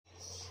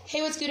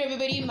Hey, what's good,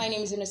 everybody? My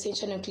name is Innocent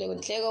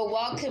Clego.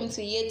 Welcome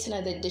to yet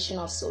another edition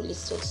of So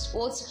Let's Talk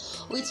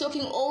Sports. We're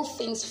talking all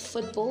things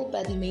football,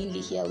 but mainly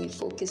here we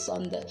focus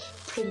on the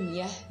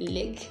Premier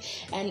League.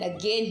 And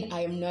again,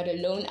 I am not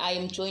alone. I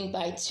am joined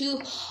by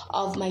two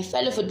of my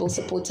fellow football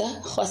supporters,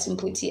 Khosim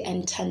Puti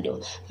and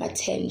Tando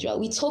Matendra.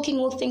 We're talking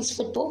all things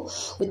football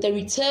with the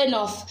return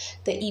of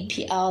the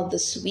EPL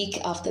this week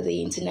after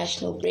the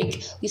international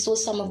break. We saw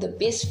some of the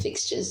best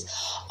fixtures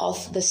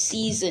of the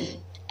season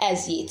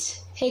as yet.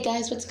 Hey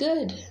guys, what's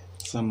good?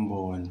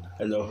 Samboan.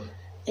 Hello.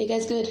 Hey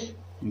guys, good?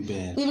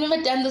 Bad. We've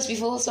never done this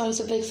before, so I'm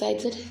super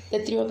excited.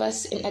 The three of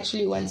us in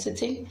actually one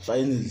sitting.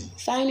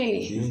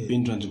 Finally. You've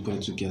been trying to put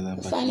it together,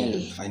 but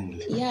Finally.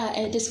 Yeah,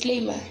 and a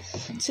disclaimer.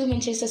 Two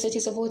Manchester City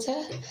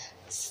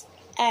supporters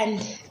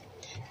and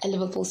a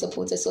Liverpool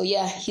supporter. So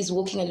yeah, he's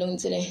walking alone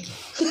today.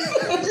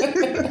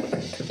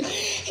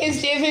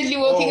 He's definitely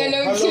walking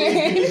alone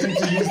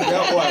today.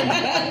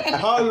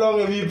 How long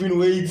have you been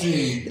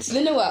waiting? It's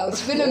been a while.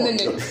 It's been a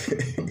minute.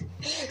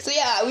 So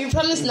yeah, we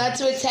promised not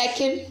to attack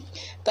him,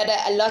 but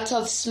a lot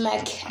of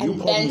smack and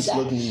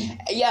banter.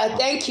 Yeah,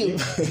 thank you.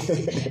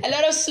 A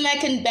lot of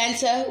smack and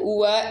banter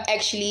were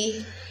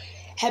actually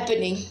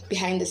happening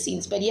behind the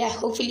scenes. But yeah,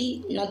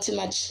 hopefully not too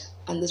much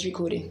on this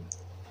recording.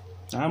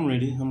 I'm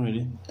ready.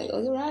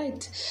 All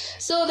right.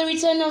 So the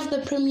return of the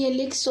Premier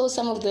League saw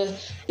some of the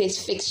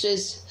best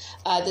fixtures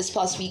this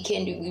past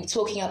weekend. We were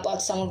talking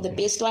about some of the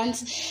best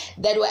ones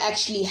that were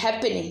actually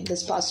happening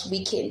this past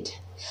weekend.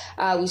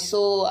 We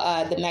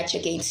saw the match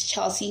against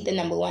Chelsea, the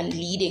number one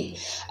leading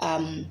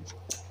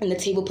in the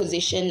table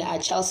position,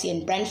 Chelsea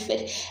and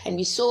Brentford. And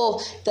we saw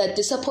the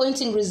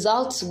disappointing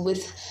results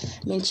with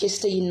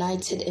Manchester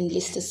United and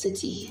Leicester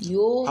City.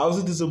 How's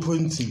it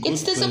disappointing?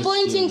 It's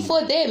disappointing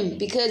for them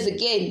because,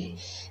 again,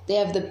 they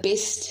have the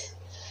best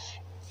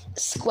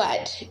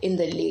squad in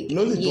the league.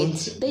 No, they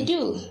don't. They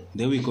do.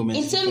 There we go, man.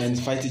 And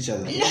fight each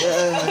other. No,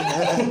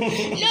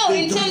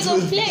 in terms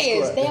of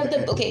players, they have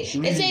the... Okay,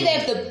 let's say they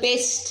have the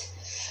best...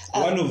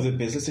 one of the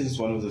best. Let's say it's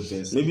one of the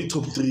best. Maybe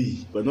top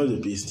 3, but not the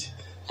best.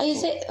 Oh, you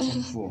say...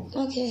 4.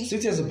 Okay.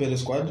 City has a better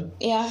squad.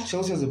 Yeah.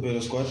 Chelsea has a better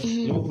squad.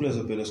 Mm-hmm. Liverpool has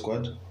a better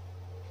squad.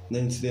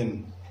 Then it's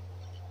them.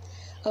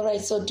 All right,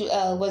 so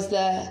was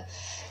the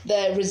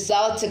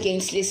result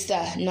against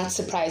Leicester not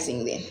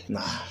surprising then?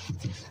 Nah,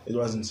 it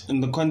wasn't.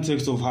 In the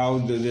context of how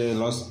they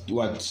lost,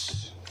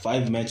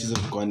 5 matches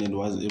have gone, it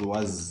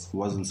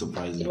wasn't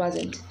surprising. It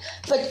wasn't.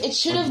 But it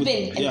should have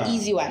been an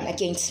easy one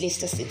against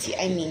Leicester City,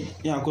 I mean.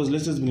 Yeah, because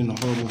Leicester's been in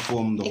horrible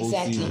form the whole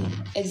season.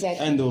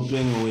 Exactly. And they were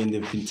playing away and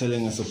they've been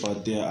telling us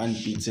about their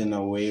unbeaten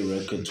away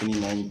record,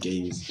 29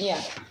 games.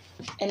 Yeah,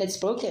 and it's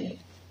broken.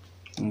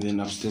 And then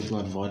upstairs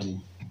got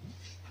Vardy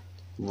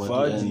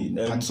and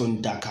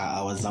Patson Daka,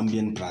 our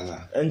Zambian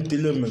brother. And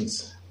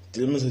Tillemans.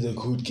 Tillemans had a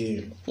good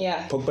game.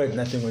 Yeah. Pogba had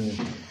nothing on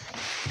him.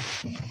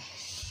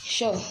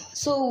 Sure.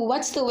 So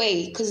what's the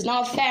way? Because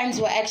now fans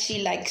were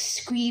actually like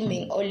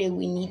screaming, "Ole,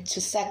 we need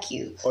to sack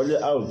you."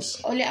 Ole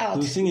out. Ole out.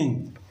 They were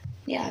singing.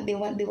 Yeah, they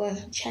were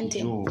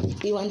chanting. No.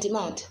 They want him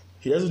out.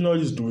 He doesn't know what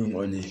he's doing,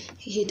 Ole.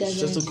 He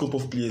doesn't. It's just a group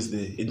of players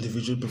there,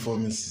 individual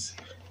performances.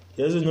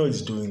 He doesn't know what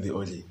he's doing, the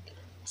Ole.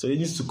 So he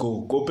needs to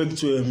go back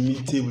to a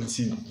mid-table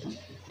team.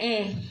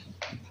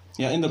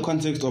 Yeah, in the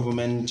context of a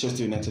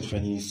Manchester United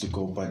fan, he needs to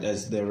go. But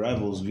as their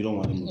rivals, we don't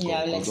want him to go.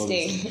 Yeah, let's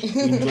stay.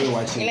 We enjoy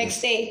watching. Like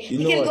stay.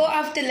 You can go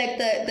after like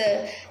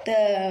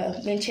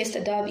the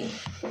Manchester derby.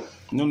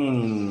 No.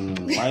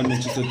 Why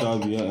Manchester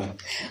derby? Yeah.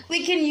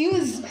 We can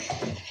use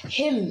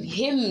him.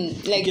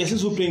 Like. Yeah,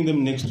 since we're playing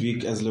them next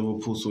week as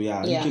Liverpool, so we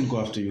can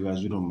go after you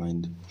guys. We don't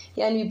mind.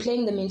 Yeah, and we're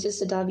playing the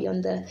Manchester derby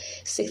on the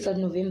 6th of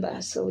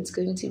November, so it's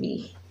going to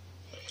be.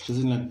 So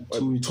it's in like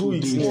 2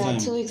 weeks. Yeah,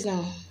 2 weeks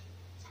now.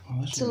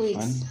 Oh, 2 weeks.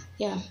 Fun.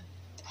 Yeah.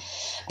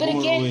 But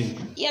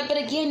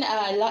again,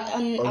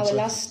 on our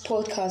last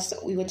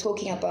podcast, we were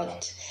talking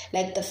about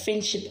like the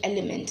friendship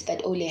element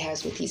that Ole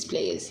has with his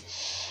players,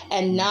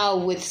 and now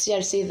with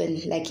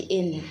CR7 like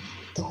in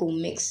the whole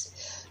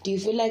mix. Do you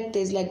feel like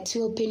there's like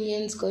two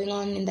opinions going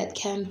on in that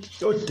camp?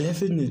 Oh,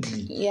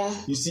 definitely. Yeah.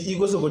 You see,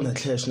 egos are going to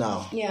clash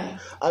now. Yeah.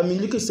 I mean,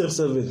 look at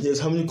CR7. He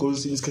has how many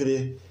goals in his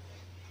career?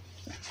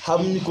 How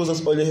many goals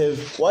does Ole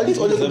have? Why is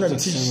Ole going to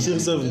teach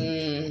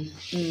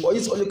CR7? Why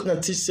is Ole going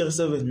to teach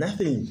CR7?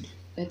 Nothing.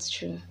 That's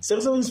true.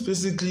 CR7 is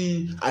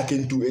basically, I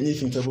can do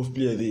anything type of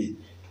player there.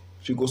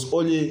 Because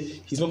Ole,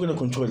 he's not going to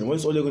control him. What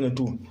is Ole going to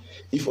do?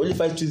 If Ole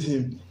fights with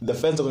him, the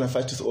fans are going to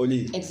fight with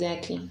Ole.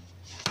 Exactly.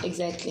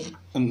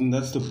 And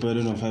that's the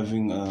burden of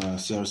having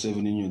CR7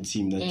 in your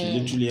team, that you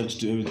literally have to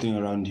do everything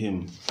around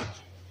him.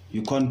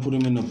 You can't put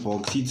him in a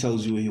box. He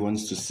tells you where he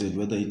wants to sit,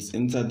 whether it's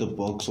inside the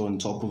box or on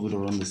top of it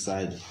or on the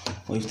side,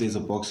 or if there's a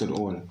box at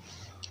all.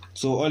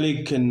 So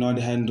Ole cannot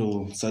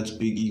handle such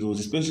big egos,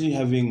 especially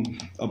having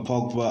a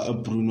Pogba, a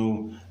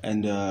Bruno,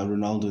 and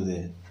Ronaldo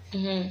there.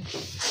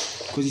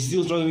 Because he's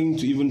still struggling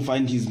to even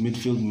find his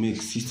midfield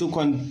mix. He still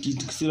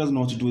doesn't know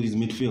what to do with his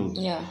midfield.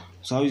 Yeah.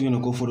 So how is he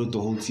going to go for it with the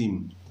whole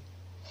team?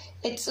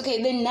 It's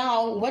okay. Then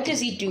now, what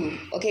does he do?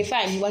 Okay,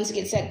 fine. He wants to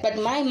get sacked. But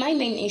my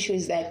main issue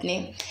is that,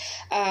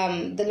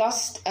 the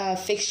last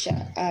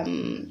fixture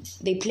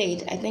they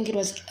played, I think it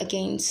was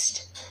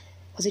against,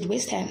 was it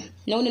West Ham?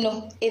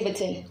 No,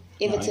 Everton.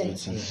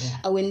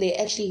 When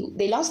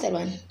they lost that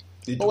one.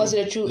 Or was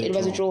it a draw? It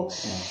was a draw.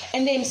 Yeah.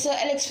 And then Sir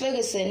Alex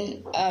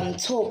Ferguson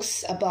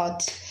talks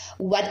about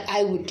what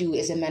I would do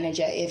as a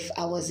manager if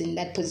I was in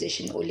that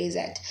position or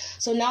Lizard.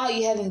 So now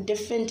you're having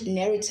different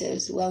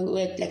narratives. Well,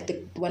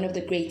 like one of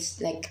the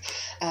greats, like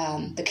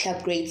the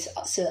club greats,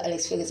 Sir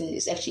Alex Ferguson,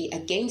 is actually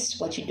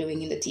against what you're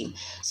doing in the team.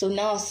 So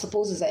now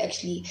supporters are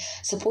actually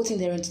supporting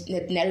their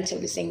narrative.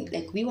 They're saying,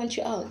 like, we want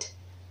you out.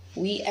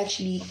 We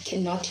actually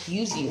cannot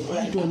use you.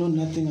 I don't know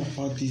nothing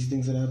about these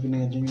things that are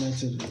happening at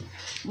United.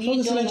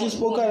 Ferguson actually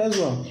spoke out as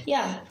well.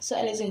 Yeah, so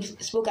Alex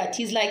spoke out.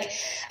 He's like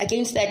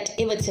against that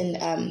Everton,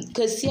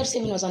 because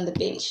CR7 was on the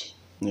bench.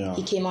 Yeah.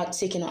 He came out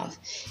second half.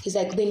 He's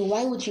like, then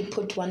why would you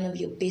put one of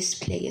your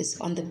best players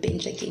on the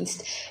bench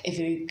against a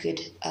very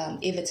good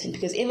Everton?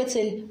 Because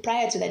Everton,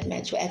 prior to that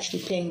match, were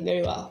actually playing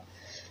very well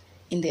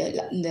in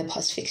their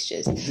past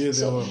fixtures. Yeah,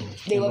 so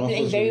they were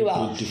playing very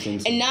well.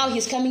 And now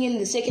he's coming in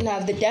the second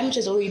half. The damage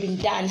has already been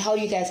done. How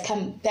do you guys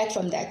come back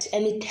from that?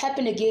 And it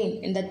happened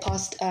again in that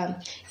past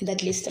in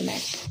that Leicester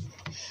match.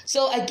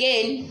 So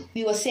again,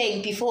 we were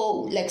saying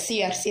before, like,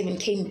 CR7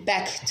 came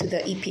back to the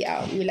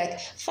EPL, we were like,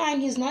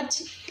 fine, he's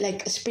not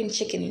like a spring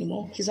chicken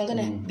anymore. He's not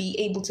gonna be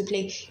able to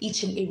play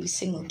each and every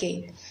single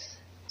game.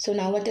 So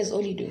now what does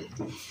Oli do?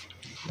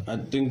 I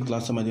think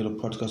last time I did a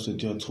podcast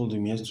with you, I told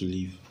him he has to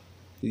leave.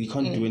 He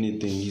can't do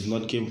anything. He's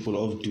not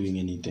capable of doing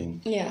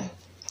anything. Yeah.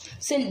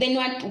 So then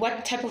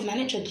what type of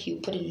manager do you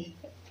put in?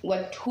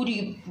 Who do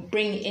you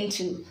bring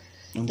into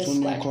the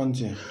squad?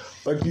 Conte.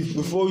 But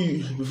before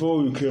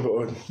we carry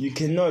on, you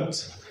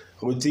cannot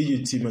rotate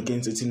your team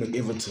against a team like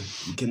Everton.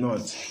 You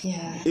cannot.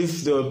 Yeah.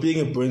 If they were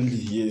playing a Burnley,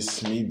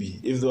 yes, maybe.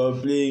 If they were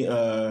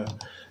playing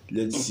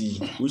let's see,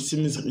 which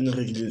team is in the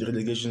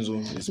relegation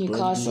zone? It's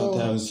Newcastle.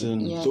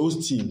 Yeah.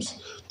 Those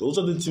teams. Those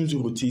are the teams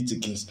you rotate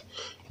against.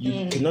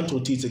 You cannot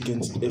rotate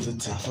against Everton.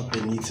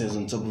 Benitez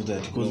on top of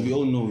that, because we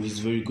all know he's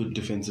very good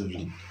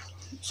defensively.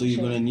 So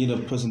you're going to need a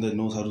person that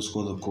knows how to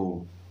score the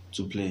goal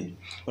to play.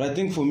 But I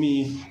think for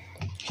me,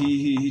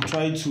 he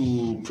tried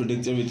to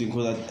predict everything,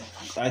 because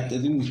I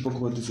think we spoke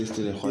about this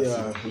yesterday.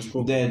 Yeah, we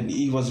spoke. That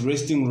he was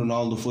resting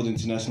Ronaldo for the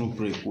international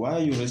break. Why are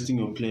you resting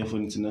your player for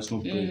the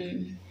international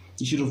break?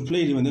 You should have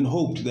played him and then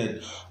hoped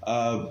that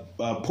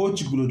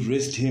Portugal would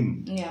rest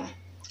him. Yeah.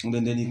 And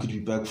then he could be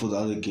back for the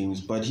other games.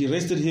 But he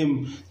rested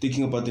him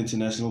thinking about the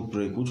international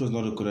break, which was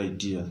not a good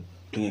idea,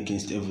 playing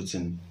against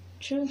Everton.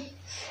 True.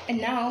 And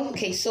now,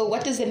 okay, so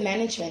what does the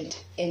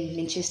management in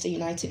Manchester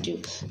United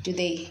do? Do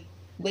they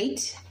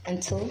wait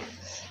until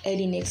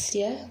early next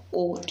year,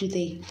 or do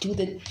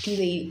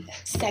they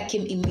sack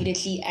him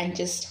immediately and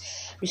just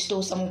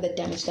restore some of the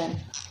damage done?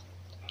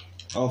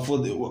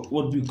 What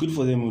would be good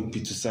for them would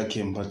be to sack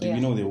him, but we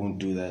know they won't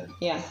do that.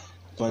 Yeah.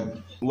 But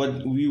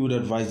what we would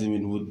advise them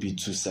in would be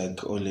to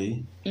sack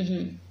Ole.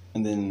 And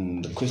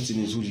then the question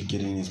is, who do you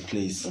get in his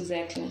place?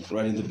 Exactly.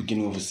 Right in the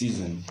beginning of a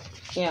season.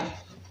 Yeah.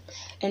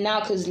 And now,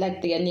 because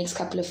like their next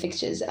couple of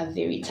fixtures are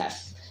very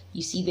tough.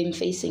 You see them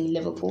facing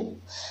Liverpool.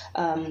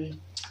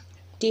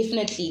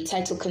 Definitely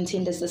title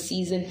contenders this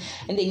season.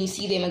 And then you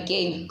see them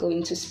again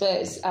going to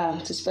Spurs.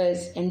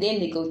 And then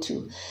they go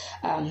to,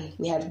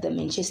 we have the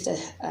Manchester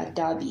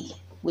derby,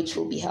 which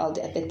will be held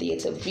at the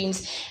Theatre of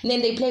Dreams. And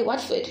then they play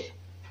Watford.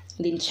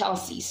 And then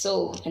Chelsea,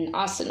 and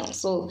Arsenal.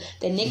 So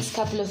the next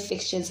couple of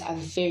fixtures are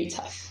very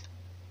tough.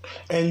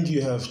 And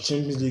you have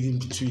Champions League in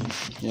between.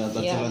 Yeah,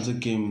 that's another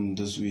game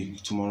this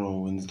week, tomorrow,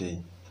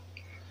 Wednesday.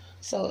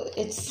 So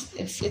it's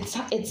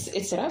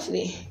rough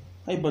there.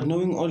 Hey, but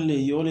knowing Ole,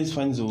 he always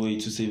finds a way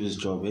to save his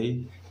job, eh?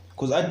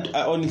 Because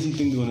I honestly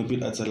think they're going to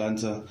beat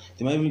Atalanta.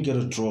 They might even get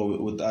a draw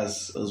with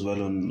us as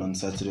well on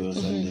Saturday or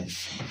Sunday.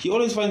 He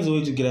always finds a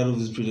way to get out of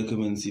these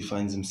predicaments he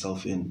finds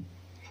himself in.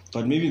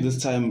 But maybe this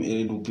time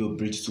it will be a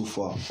bridge too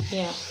far.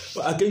 Yeah.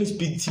 But against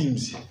big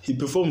teams, he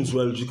performs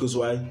well because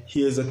why?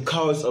 He has a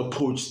coward's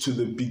approach to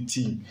the big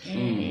team.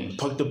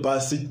 Park the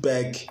bus, sit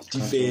back,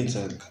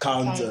 defend,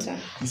 counter.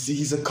 You see,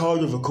 he's a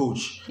coward of a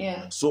coach.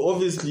 Yeah. So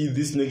obviously,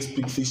 these next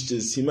big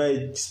fixtures, he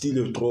might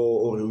steal a draw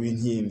or a win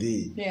here and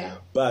there. Yeah.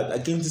 But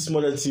against the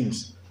smaller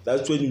teams,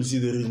 that's when you see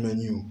the real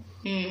menu.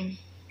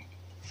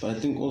 But I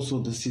think also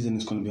this season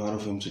is going to be harder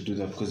for him to do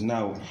that, because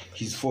now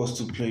he's forced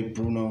to play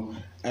Bruno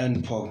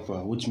and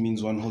Pogba, which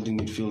means one holding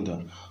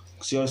midfielder.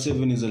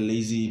 CR7 is a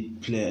lazy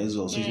player as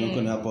well, so he's not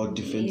going to help out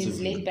defensively.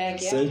 He's laid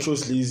back, yeah.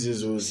 Sancho's lazy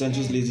as well.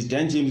 Sancho's lazy.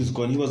 Dan James is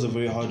gone. He was a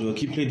very hard worker.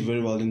 He played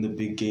very well in the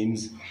big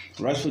games.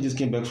 Rashford just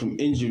came back from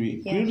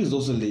injury. Greenwood is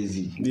also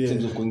lazy in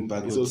terms of going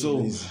backwards. So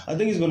lazy. I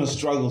think he's going to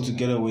struggle to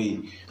get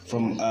away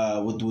from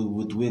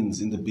with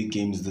wins in the big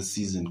games this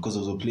season because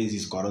of the players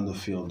he's got on the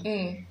field.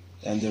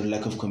 And their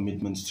lack of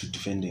commitment to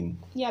defending.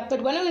 Yeah,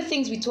 but one of the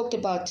things we talked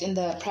about in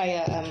the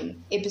prior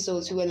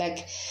episodes, we were like,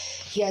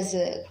 he has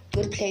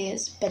good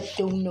players, but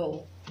don't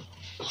know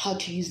how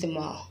to use them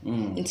well.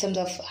 In terms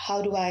of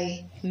how do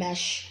I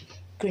mash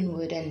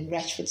Greenwood and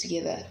Rashford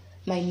together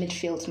my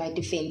midfield, my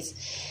defense.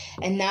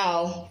 And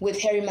now with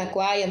Harry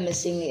Maguire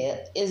missing,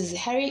 is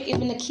Harry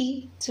even a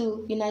key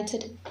to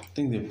United? I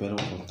think they're better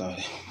without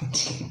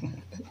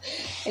him.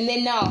 And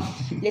then now,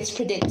 let's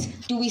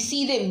predict. Do we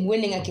see them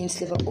winning against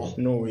Liverpool?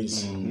 No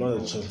ways,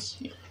 not a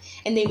chance.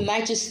 And they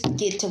might just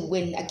get a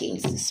win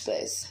against the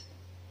Spurs.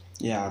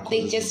 Yeah,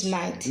 They just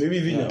might. Maybe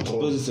even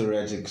Spurs is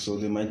erratic, so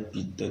they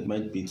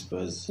might beat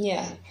Spurs.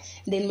 Yeah.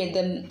 Then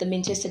with the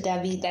Manchester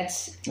derby,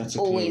 that's a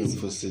always clear win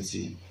for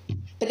City.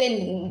 But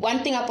then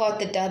one thing about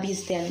the derby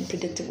is they're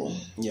unpredictable.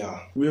 Yeah.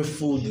 we're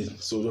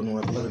folded, so don't know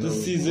what to This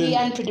do. season, They're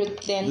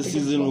unpredictable. this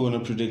season we're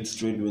gonna predict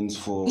straight wins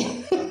for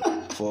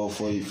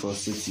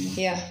City.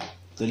 Yeah.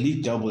 The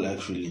league double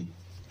actually.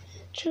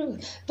 True.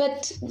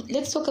 But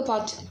let's talk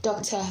about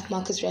Dr.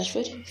 Marcus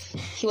Rashford.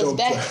 He was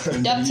back.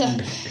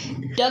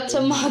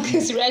 Dr.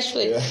 Marcus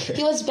Rashford. Yeah.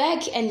 He was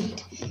back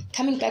and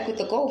coming back with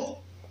the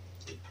goal.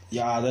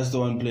 Yeah, that's the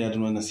one player I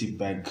didn't want to see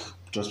back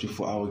just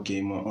before our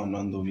game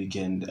on the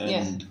weekend.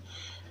 And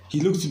he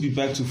looks to be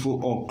back to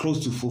full or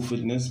close to full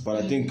fitness, but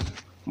I think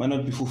might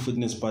not be full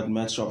fitness, but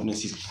match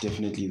sharpness is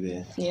definitely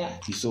there. Yeah.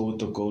 He saw with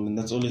the goal, and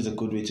that's always a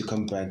good way to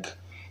come back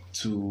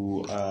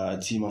to a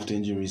team after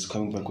injuries,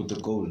 coming back with the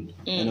goal.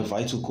 And a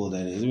vital goal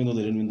that is, even though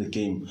they didn't win the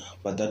game,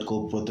 but that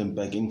goal brought them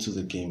back into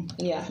the game.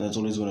 Yeah. And that's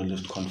always going to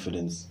lift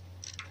confidence.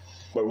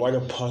 But what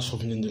a pass from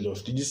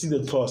Lindelof. Did you see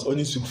that pass?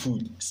 Only took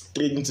food.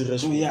 Straight into Oh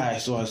Rashford. yeah, I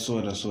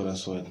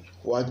saw it.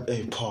 What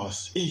a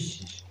pass.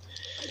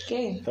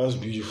 Okay. That was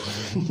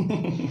beautiful.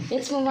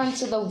 Let's move on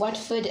to the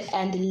Watford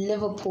and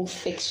Liverpool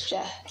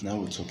fixture. Now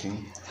we're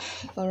talking.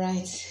 All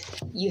right.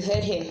 You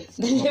heard him.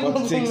 The I'm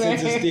about to take Liverpool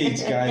center stage,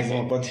 guys.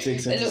 I'm about to take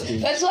center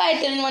stage. That's why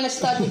I didn't want to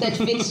start with that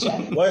fixture.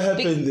 What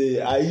happened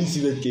there? I didn't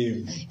see that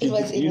game. It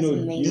was amazing. You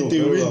know Did they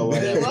very win? well. what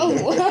happened. Whoa.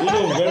 You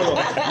know very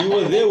well. You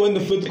were there when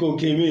the fifth goal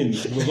came in.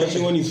 He was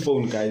watching on his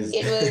phone, guys.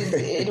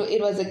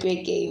 It was a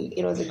great game.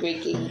 It was a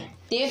great game.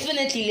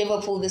 Definitely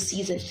Liverpool this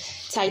season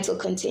title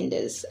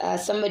contenders.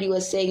 Somebody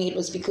was saying it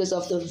was because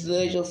of the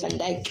Virgil van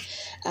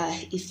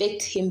Dijk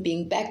effect, him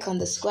being back on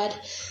the squad.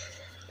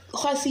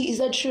 Khwasi, is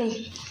that true?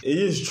 It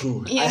is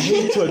true. Yeah. I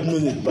hate to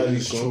admit it, but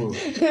it's true.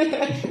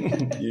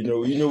 you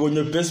know, when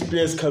your best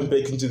players come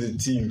back into the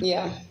team,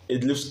 Yeah.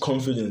 it lifts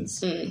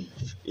confidence.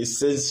 It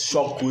sends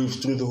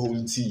shockwaves through the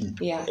whole team.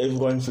 Yeah.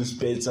 Everyone feels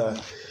better.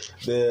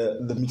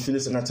 The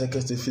midfielders and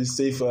attackers, they feel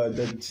safer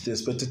that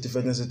there's better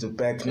defenders at the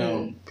back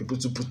now. People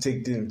to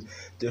protect them.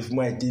 They have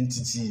more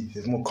identity.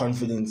 They have more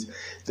confidence.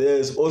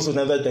 There's also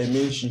another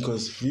dimension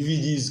because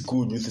VVD is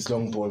good with his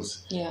long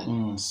balls.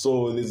 Yeah.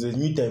 So there's a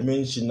new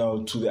dimension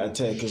now to the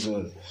attack as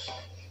well.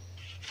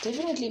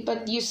 Definitely,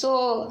 but you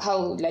saw how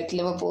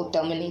Liverpool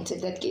dominated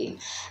that game.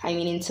 I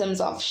mean, in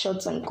terms of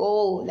shots on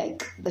goal,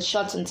 the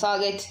shots on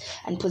target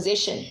and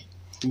possession.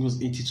 It was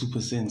 82%.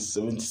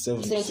 77%.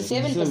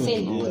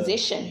 77%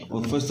 possession.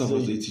 Well, first half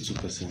was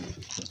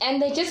 82%. And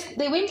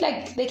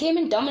they came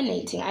in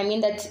dominating. I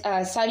mean, that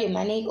Sadio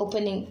Mane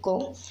opening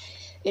goal,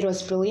 it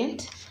was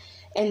brilliant.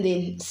 And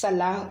then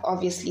Salah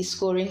obviously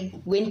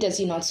scoring. When does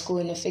he not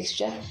score in a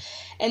fixture?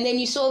 And then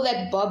you saw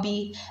that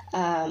Bobby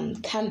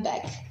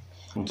comeback,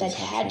 that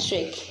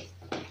hat-trick.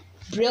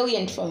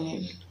 Brilliant from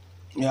him.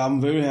 Yeah,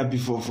 I'm very happy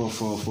for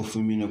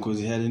Firmino because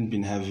he hadn't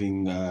been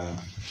having a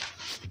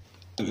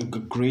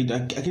great, I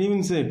can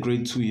even say a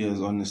great 2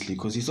 years, honestly,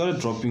 because he started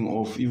dropping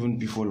off even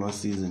before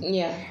last season.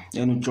 Yeah.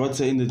 And with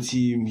Jota in the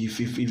team,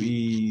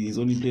 he's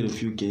only played a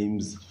few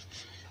games.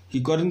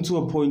 He got into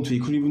a point where he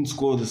couldn't even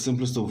score the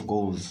simplest of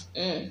goals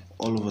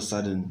all of a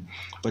sudden.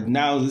 But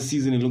now, this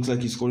season, it looks like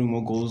he's scoring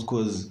more goals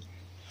because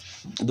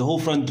the whole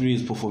front three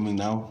is performing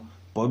now.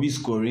 Bobby's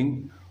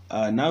scoring.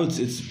 Now it's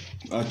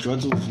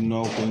Jota is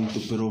now going to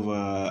put over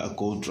a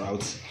goal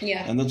drought.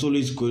 Yeah. And that's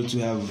always good to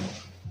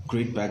have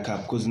great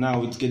backup because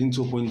now it's getting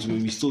to a point where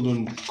we still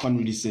can't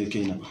really say,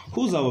 okay, now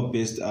who's our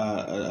best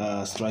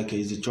striker?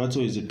 Is it Jota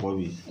or is it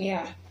Bobby?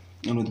 Yeah.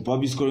 And with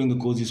Bobby scoring the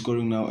goals he's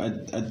scoring now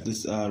at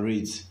this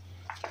rate,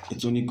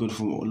 it's only good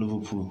for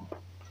Liverpool.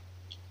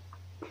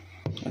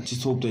 I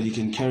just hope that he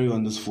can carry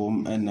on this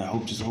form, and I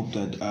hope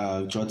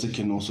that Jota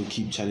can also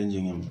keep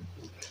challenging him.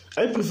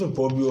 I prefer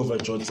Bobby over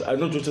Jota. I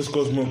know Jota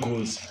scores more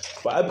goals,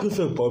 but I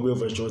prefer Bobby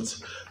over Jota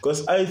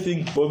because I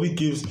think Bobby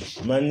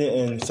gives Mane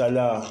and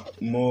Salah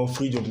more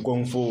freedom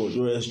going forward,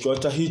 whereas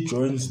Jota, he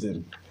joins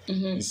them.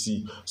 You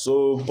see,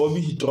 so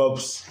Bobby, he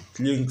drops,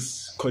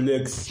 links,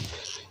 collects,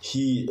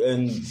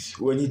 and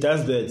when he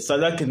does that,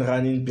 Salah can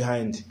run in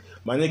behind.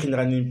 Mane can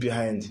run in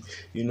behind,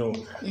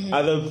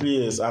 Other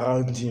players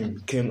around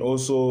him can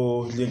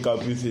also link up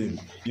with him.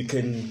 You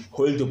can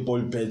hold the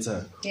ball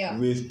better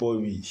with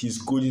Bobby. He's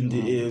good in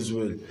the air as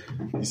well,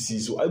 you see.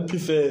 So I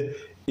prefer,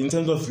 in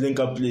terms of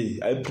link-up play,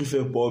 I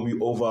prefer Bobby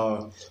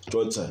over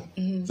Jota.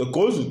 The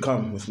goals would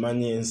come with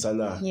Mane and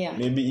Salah. Yeah.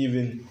 Maybe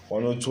even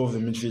one or two of the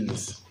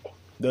midfielders.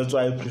 That's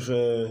why I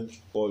prefer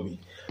Bobby.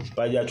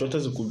 But yeah,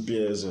 Jota's a good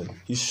player as well.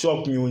 He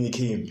shocked me when he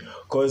came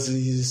because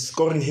he's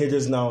scoring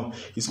headers now.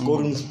 He's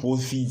scoring with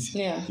both feet.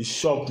 Yeah. He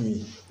shocked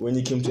me when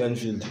he came to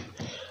Anfield.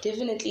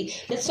 Definitely.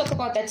 Let's talk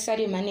about that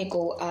Sadio Mane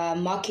goal,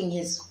 marking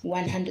his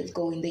 100th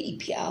goal in the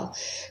EPL.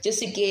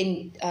 Just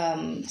again,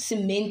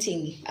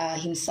 cementing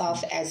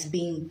himself as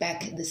being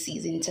back this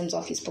season in terms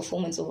of his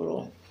performance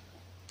overall.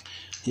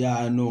 Yeah,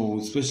 I know,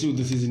 especially with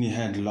the season he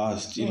had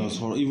last. You know,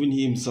 so even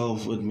he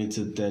himself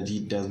admitted that he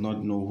does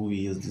not know who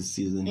he is this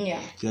season. Yeah.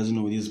 He doesn't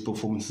know where his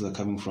performances are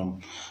coming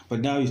from. But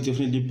now he's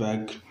definitely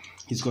back.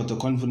 He's got the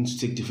confidence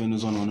to take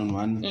defenders on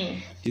one-on-one.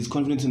 He's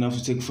confident enough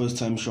to take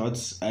first-time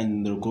shots,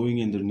 and they're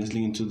going and they're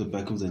nestling into the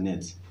back of the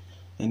net.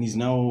 And he's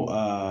now,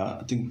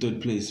 I think,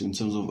 third place in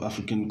terms of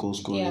African goal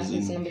scorers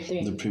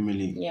in the Premier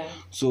League. Yeah.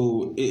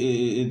 So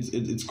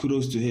it's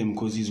kudos to him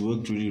because he's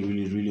worked really,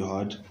 really, really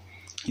hard.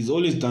 He's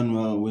always done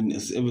well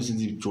ever since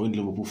he joined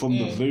Liverpool. From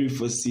the very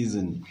first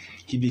season,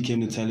 he became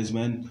the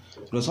talisman.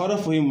 It was harder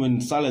for him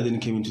when Salah then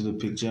came into the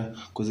picture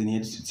because then he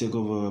had to take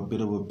over a bit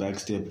of a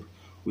backstep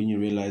when you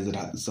realize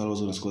that Salah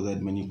was going to score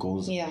that many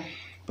goals. Yeah.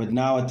 But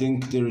now I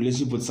think the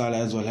relationship with Salah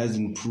as well has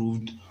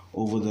improved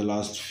over the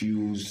last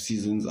few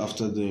seasons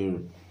after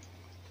the,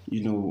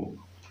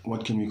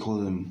 what can we call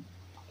them?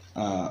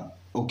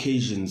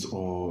 Occasions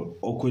or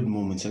awkward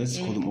moments. Let's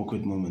call them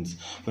awkward moments.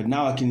 But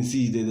now I can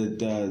see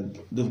that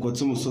they've got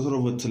some sort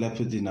of a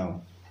telepathy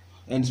now.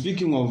 And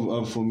speaking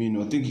of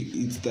Firmino, I think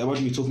it's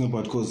what we're talking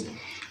about because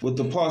with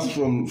the pass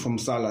from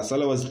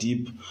Salah was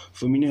deep.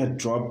 Firmino had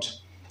dropped.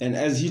 And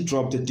as he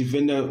dropped, the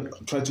defender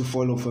tried to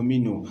follow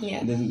Firmino.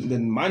 Yeah.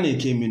 Then Mane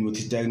came in with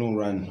his diagonal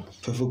run.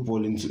 Perfect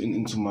ball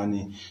into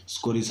Mane.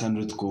 Scored his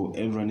 100th goal.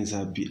 Everyone is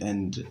happy.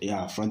 And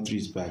yeah, front three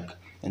is back.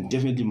 And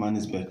definitely Mane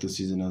is back this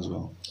season as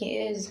well. He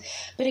is.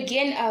 But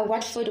again,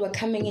 Watford were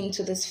coming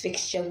into this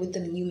fixture with the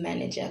new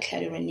manager,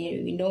 Claudio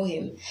Ranieri. We know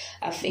him,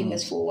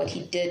 famous for what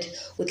he did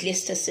with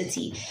Leicester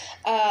City.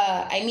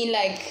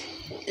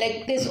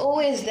 There's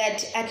always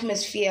that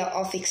atmosphere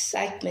of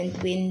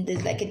excitement when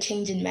there's like a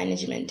change in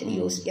management, and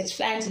you also get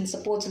fans and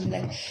supporters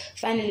like,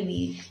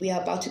 finally we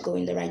are about to go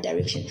in the right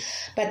direction.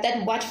 But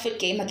that Watford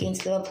game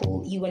against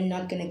Liverpool, you were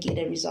not going to get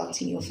a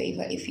result in your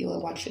favor if you were a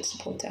Watford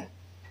supporter.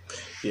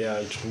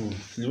 Yeah, true.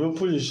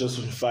 Liverpool is just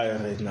on fire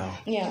right now.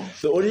 Yeah.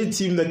 The only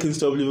team that can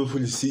stop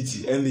Liverpool is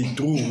City, and they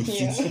drew with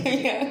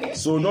City.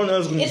 So no one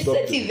else going to stop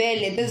It's City, them.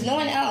 Vele. There's no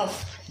one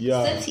else.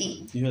 Yeah.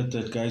 City. You heard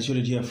that, guys. You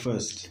heard it here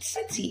first. It's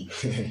City.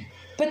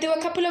 But there were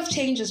a couple of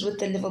changes with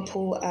the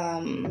Liverpool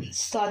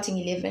starting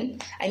 11.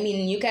 I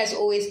mean, you guys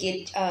always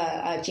get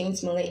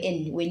James Milner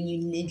in when you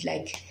need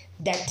like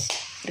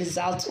that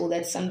result or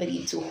that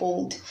somebody to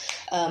hold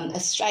a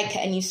striker,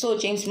 and you saw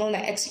James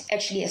Milner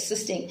actually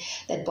assisting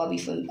that Bobby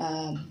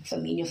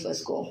Firmino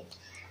first goal.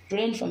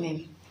 Brilliant from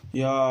him.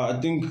 Yeah, I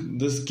think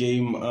this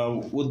game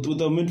with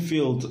the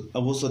midfield,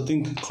 I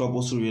think Klopp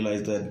also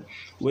realized that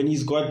when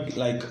he's got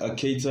like a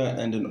Keita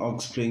and an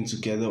Ox playing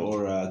together,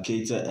 or a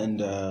Keita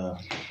and a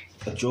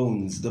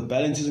Jones, the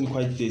balance isn't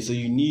quite there. So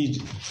you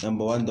need,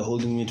 number one, the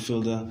holding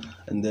midfielder,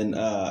 and then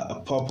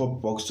a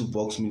pop-up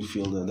box-to-box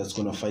midfielder that's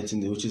going to fight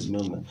in there, which is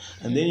Milner.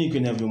 And then you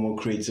can have your more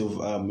creative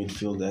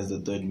midfielder as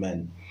the third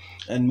man.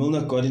 And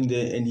Milner got in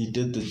there and he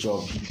did the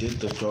job.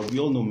 We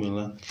all know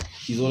Milner.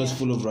 He's always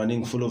full of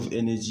running, full of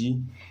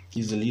energy.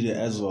 He's a leader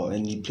as well,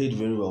 and he played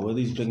very well. Whether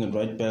he's playing at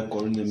right back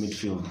or in the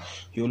midfield,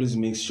 he always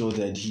makes sure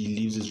that he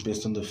leaves his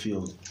best on the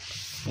field.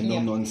 And no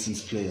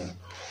nonsense player.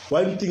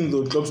 One thing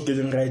though Klopp's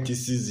getting right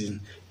this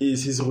season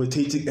is he's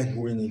rotating and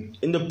winning.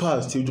 In the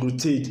past, he would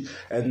rotate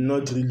and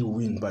not really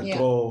win, but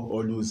draw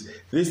or lose.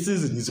 This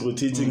season, he's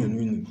rotating and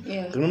winning.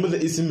 Yeah. Remember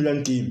the AC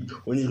Milan game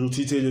when he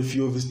rotated a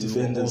few of his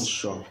defenders? Were all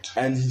shocked.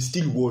 And he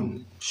still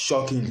won.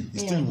 Shockingly, he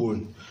still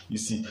won. You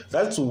see,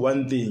 that's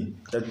one thing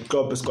that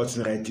Klopp has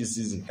gotten right this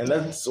season. And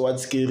that's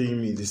what's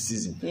scaring me this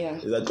season. Yeah.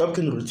 Is that Klopp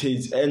can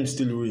rotate and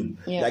still win.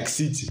 Yeah. Like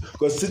City.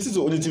 Because City's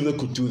the only team that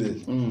could do that.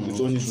 It's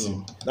the only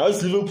team. Now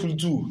it's Liverpool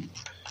too.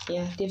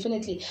 Yeah,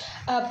 definitely.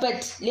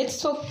 But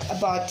let's talk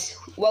about,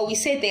 we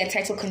said they are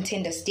title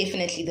contenders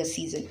definitely this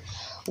season.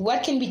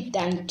 What can be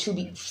done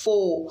to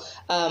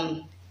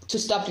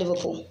stop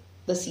Liverpool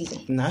this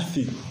season?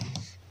 Nothing.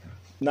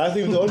 Because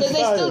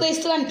they're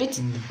still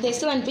unbeaten. They're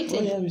still unbeaten.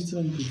 Oh, yeah, we're still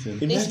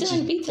unbeaten. They're still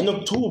unbeaten. In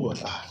October.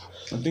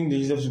 I think they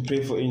just have to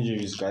pray for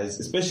injuries, guys.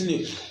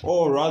 Especially,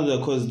 or rather,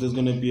 because there's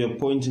going to be a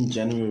point in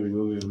January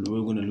where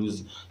we're going to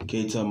lose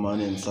Keita,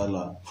 Mane, and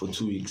Salah for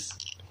 2 weeks.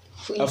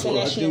 For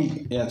international.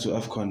 To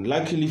AFCON.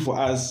 Luckily for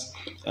us,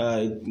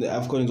 the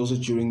AFCON is also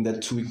during that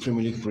 2-week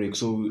Premier League break.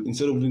 So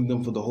instead of losing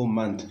them for the whole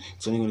month,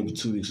 it's only going to be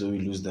 2 weeks where we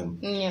lose them.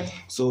 Yeah.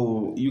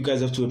 So you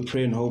guys have to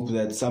pray and hope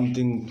that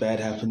something bad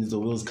happens, the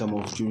wheels come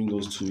off during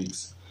those 2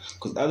 weeks.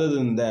 Because other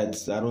than that,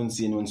 I don't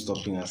see anyone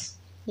stopping us.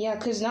 Yeah,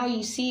 because now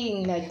you're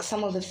seeing like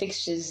some of the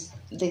fixtures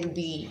they'll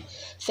be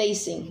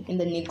facing in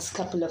the next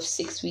couple of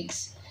 6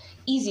 weeks.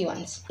 Easy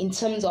ones in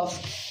terms of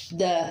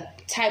the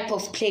type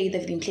of play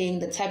they've been playing,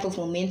 the type of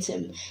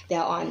momentum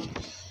they're on.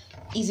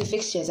 Easy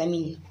fixtures. I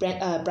mean,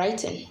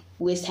 Brighton,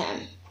 West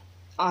Ham,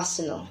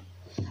 Arsenal,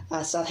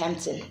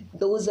 Southampton.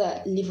 Those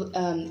are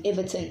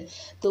Everton.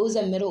 Those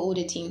are middle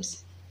order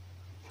teams.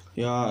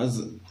 Yeah,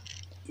 as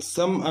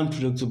some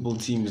unpredictable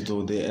teams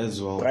though there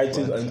as well.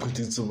 Brighton's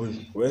unpredictable.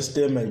 West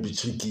Ham might be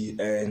tricky,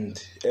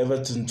 and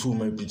Everton too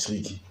might be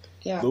tricky.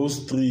 Yeah. Those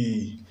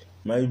three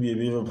might be a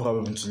bit of a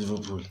problem to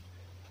Liverpool.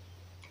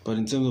 But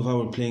in terms of how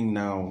we're playing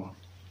now,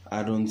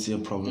 I don't see a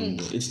problem.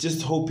 It's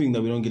just hoping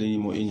that we don't get any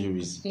more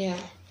injuries. Yeah.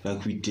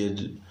 Like we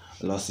did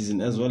last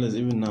season, as well as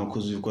even now,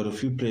 because we've got a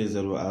few players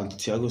that were out.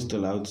 Thiago's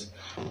still out.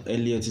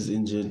 Elliott is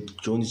injured.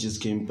 Jones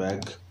just came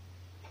back.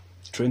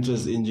 Trent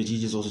was injured. He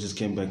just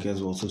came back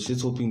as well. So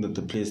just hoping that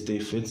the players stay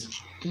fit.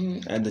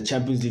 And the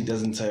Champions League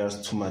doesn't tire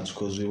us too much,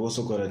 because we've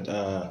also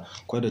got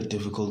quite a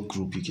difficult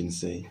group, you can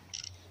say.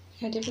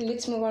 Yeah, definitely.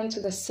 Let's move on to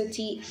the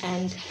City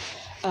and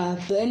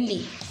Burnley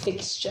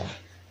fixture.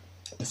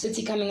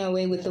 City coming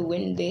away with a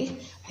win there.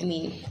 I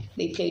mean,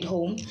 they played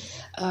home,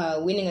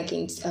 winning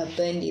against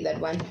Burnley, that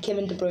one.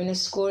 Kevin De Bruyne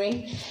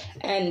scoring,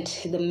 and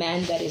the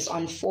man that is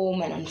on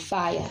form and on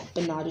fire,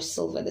 Bernardo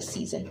Silva this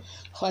season.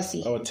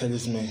 Hosi, Our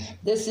talisman.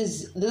 this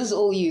is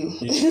all you.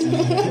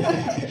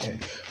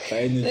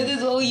 Finally. This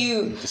is all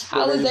you.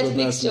 How was that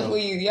fixture for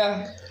you?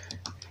 Yeah.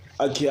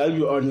 Okay, I'll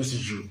be honest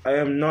with you. I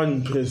am not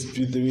impressed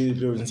with the way they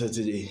played on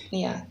Saturday.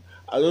 Yeah.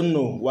 I don't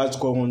know what's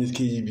going on with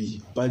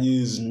KDB, but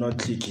he is not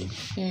clicking.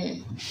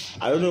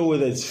 I don't know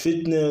whether it's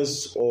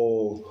fitness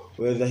or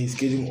whether he's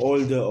getting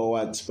older or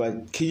what,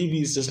 but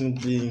KDB is just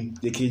not playing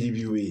the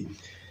KDB way.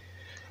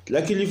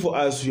 Luckily for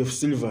us, we have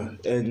Silva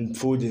and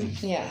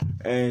Foden. Yeah.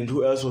 And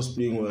who else was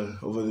playing well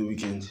over the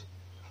weekend?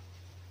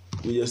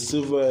 We have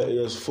Silva, we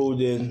have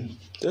Foden.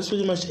 That's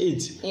pretty much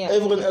it. Yeah.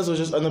 Everyone else was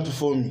just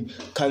underperforming.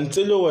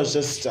 Cancelo was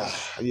just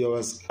he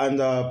was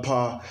under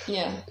par.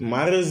 Yeah.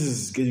 Mahrez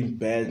is getting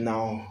bad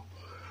now.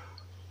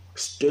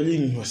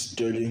 Sterling was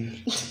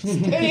Sterling.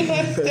 Sterling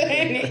was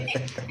Sterling.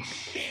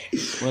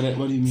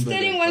 What do you mean by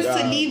Sterling that?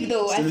 wants to leave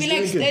though. I feel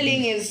like Sterling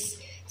Sterling is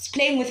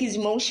playing with his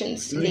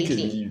emotions Sterling can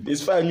lately. leave.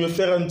 It's fine. You're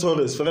Ferran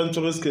Torres. Ferran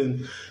Torres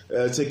can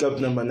take up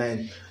number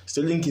 9.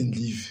 Sterling can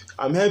leave.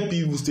 I'm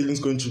happy with Sterling's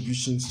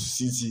contributions to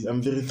City.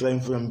 I'm very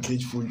thankful. I'm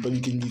grateful. But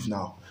you can leave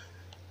now.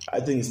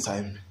 I think it's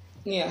time.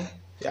 Yeah.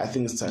 Yeah, I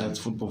think it's time. That's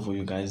football for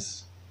you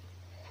guys.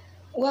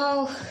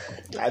 Well,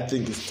 I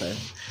think it's time.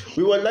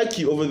 We were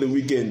lucky over the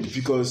weekend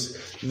because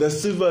the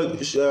Silva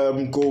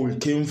goal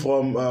came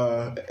from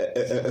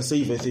a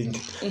save, I think.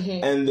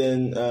 And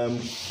then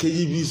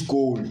KDB's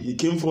goal,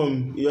 it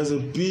was a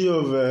bit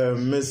of a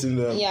mess in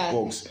the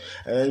box.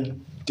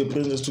 And the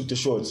Bruyne just took the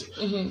shot.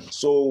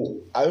 So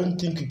I don't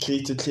think we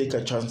created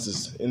clear-cut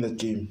chances in that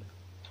game.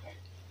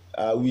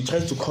 We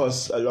tried to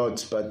cause a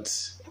lot, but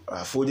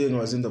Foden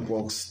was in the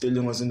box,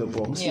 Sterling was in the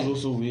box. It's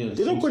also weird.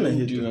 They're not going to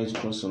hit you guys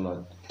cross a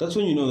lot. That's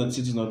when you know that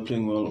City's not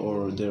playing well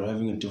or they're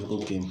having a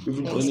difficult game. We've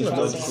been When crossing it's a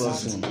lot. not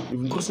crossing.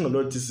 We've been crossing a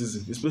lot this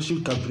season, especially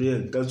with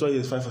Gabriel. That's why he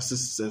has 5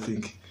 assists, I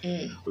think.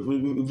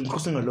 We've been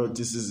crossing a lot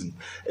this season.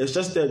 It's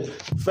just that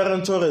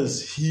Ferran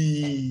Torres,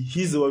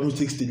 he's the one who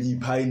takes the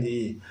leap high in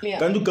the air. Yeah.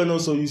 Gundogan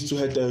also used to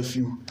header a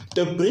few.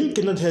 The Bruyne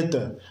cannot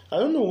header. I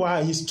don't know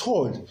why. He's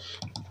tall.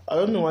 I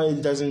don't know why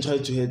he doesn't try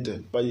to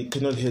header, but he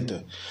cannot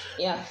header.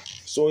 yeah.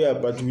 So yeah,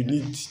 but we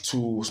need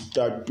to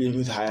start playing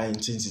with higher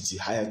intensity,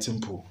 higher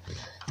tempo.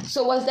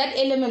 So was that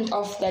element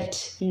of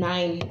that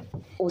 9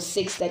 or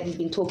 6 that we've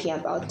been talking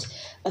about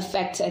a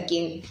factor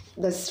again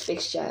this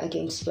fixture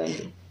against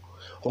Burnley?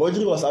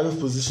 Rodri was out of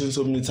position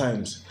so many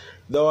times.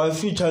 There were a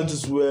few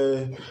chances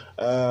where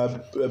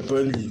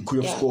Burnley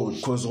could have scored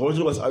because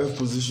Rodri was out of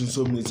position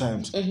so many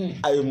times.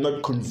 I am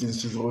not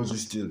convinced with Rodri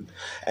still.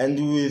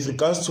 And with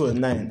regards to a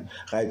 9,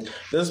 right,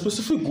 there's a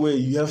specific way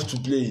you have to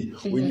play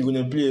when you're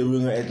going to play a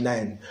winger at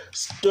 9.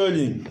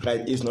 Sterling,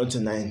 right, is not a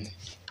 9.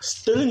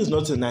 Sterling is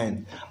not a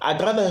 9. I'd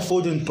rather have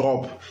Foden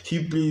drop.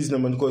 He plays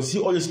number 9 because he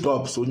always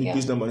drops when he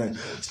plays number 9.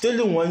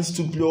 Sterling wants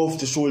to play off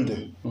the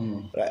shoulder.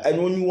 Right?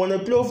 And when you want to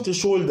play off the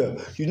shoulder,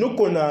 you're not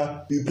going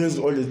to be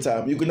present all the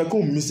time. You're going to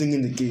go missing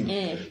in the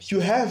game.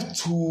 You have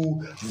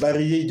to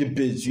vary a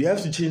bit. You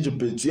have to change a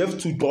bit. You have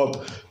to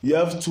drop. You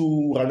have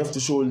to run off the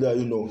shoulder,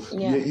 you know.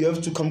 You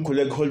have to come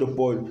collect, hold the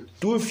ball.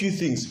 Do a few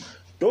things.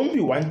 Don't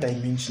be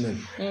one-dimensional.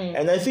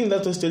 And I think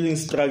that's what Sterling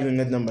is struggling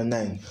at number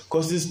 9.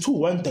 Because it's too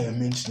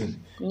one-dimensional.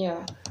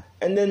 Yeah.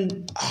 And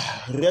then,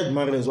 Riyad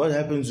Mahrez, what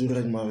happens with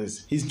Riyad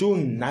Mahrez? He's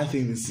doing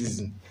nothing this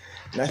season.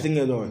 Nothing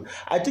at all.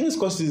 I think it's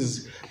because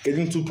he's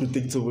getting too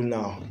predictable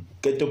now.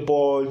 Get the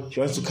ball, he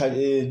wants to cut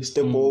in,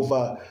 step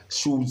over,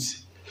 shoot.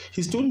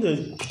 He's doing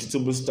the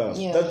predictable stuff.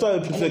 Yeah. That's why I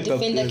prefer and the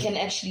defender Gabriel. can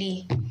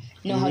actually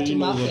know how to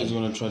mark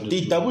him.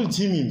 They double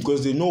team him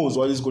because they know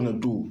what he's going to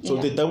do. So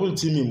they double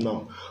team him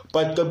now.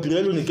 But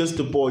Gabriel, when he gets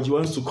the ball, he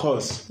wants to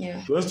cross. Yeah.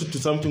 He wants to do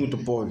something with the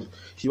ball.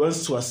 He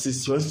wants to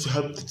assist. He wants to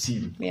help the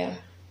team. Yeah.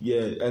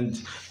 Yeah, and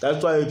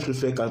that's why I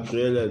prefer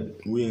Gabriel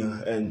at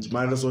winger and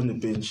Mahrez on the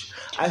bench.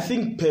 I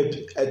think Pep,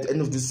 at the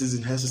end of the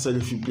season, has to sell a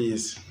few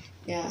players.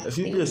 Yeah. A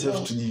few players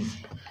have to leave.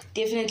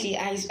 Definitely.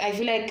 I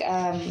feel like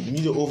You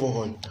need an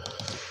overhaul.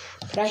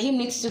 Raheem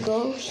needs to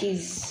go.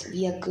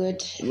 We are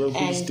good. We are good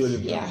And still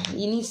in yeah,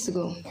 he needs to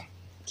go.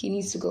 He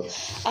needs to go.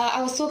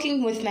 I was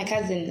talking with my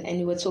cousin, and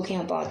we were talking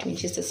about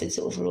Manchester City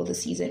overall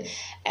this season,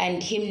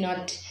 and him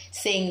not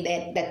saying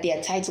that they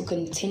are title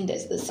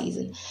contenders this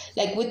season.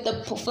 Like with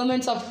the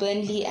performance of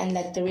Burnley and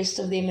like the rest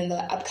of them in the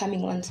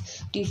upcoming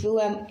ones, do you feel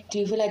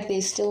like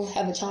they still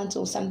have a chance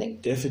or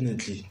something?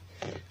 Definitely.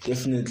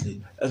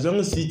 As long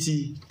as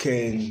City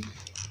can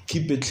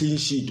keep a clean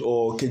sheet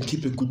or can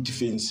keep a good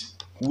defense,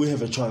 we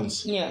have a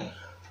chance. Yeah.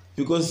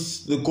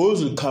 Because the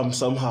goals will come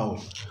somehow,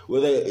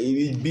 whether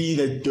it be in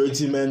a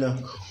dirty manner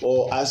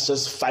or us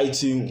just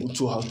fighting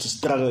to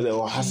struggle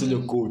or hustle a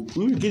goal.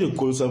 We will get a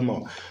goal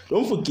somehow.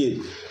 Don't forget,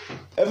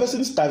 ever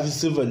since David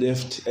Silva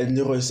left and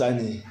Leroy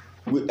Sané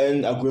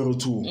and Aguero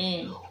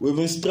too, we've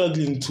been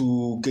struggling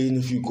to gain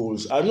a few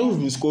goals. I know we've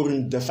been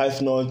scoring the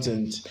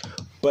 5-0,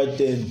 but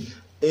then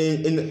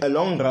in a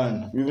long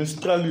run, we've been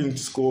struggling to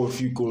score a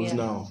few goals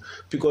now.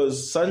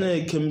 Because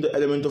Sané came the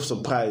element of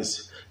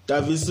surprise.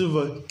 David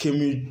Silva came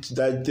with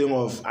that thing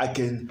of I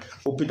can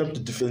open up the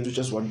defense with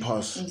just one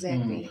pass.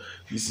 Exactly.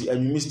 You see,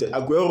 and we missed it.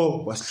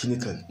 Aguero was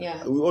clinical.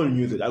 Yeah. We all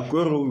knew that.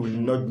 Aguero will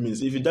not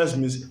miss. If he does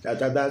miss,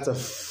 that's a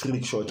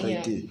freak shot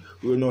right there.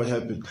 We will know what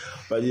happened.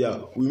 But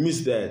yeah, we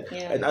missed that.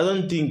 Yeah. And I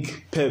don't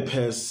think Pep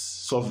has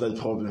solved that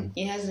problem.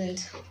 He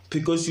hasn't.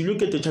 Because you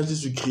look at the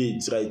chances we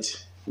create,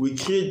 right? We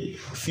create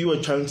fewer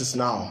chances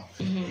now,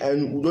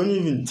 and we don't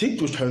even take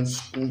those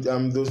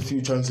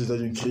few chances that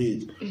we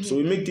create. So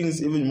we make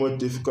things even more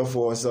difficult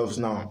for ourselves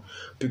now,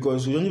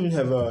 because we don't even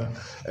have a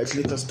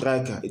clinical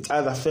striker. It's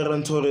either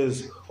Ferran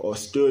Torres or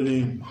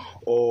Sterling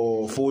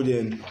or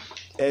Foden,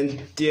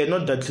 and they are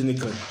not that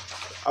clinical.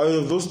 Out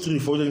of those three,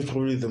 Foden is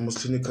probably the most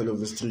clinical of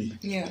the three.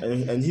 Yeah.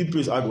 And he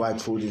plays out wide,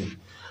 Foden.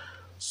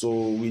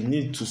 So we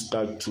need to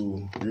start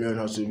to learn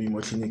how to be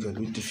more clinical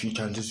with the few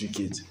chances we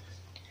get.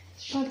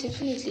 Oh,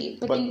 definitely.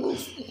 But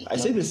I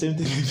say the same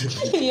thing.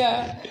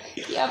 Yeah,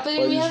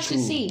 but we have to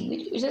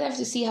see. We just have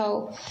to see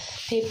how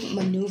Pep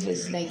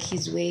maneuvers like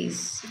his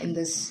ways in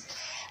this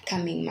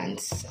coming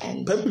months.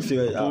 And Pep will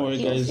figure it out. Don't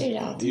worry, guys.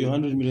 Your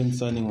 100 million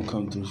signing will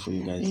come through for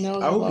you guys.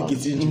 No, I hope he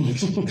gets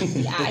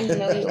injured. I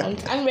know he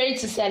won't. I'm ready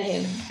to sell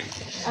him.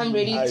 I'm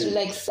ready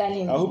to sell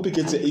him. I hope he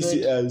gets an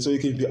ACL so he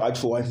can be out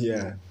for 1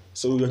 year,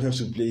 so we don't have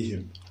to play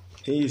him.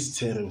 He is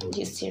terrible.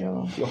 He's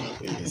terrible. Oh,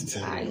 he's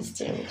terrible. He's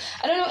terrible.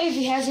 I don't know if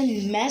he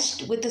hasn't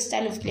matched with the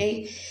style of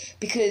play,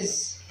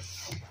 because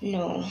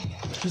no.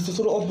 It's the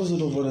total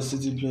opposite of what a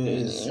City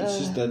player is. It's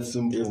just that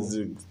simple. It's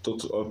the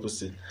total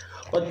opposite.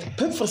 But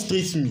Pep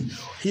frustrates me.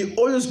 He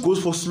always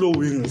goes for slow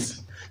wingers.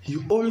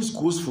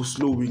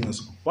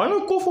 Why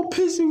not go for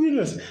pacey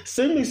wingers?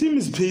 Saint Maxim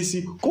is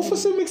pacey. Go for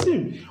Saint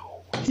Maxim.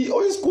 He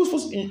always goes for...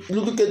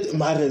 Look at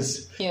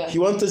Mahrez. Yeah. He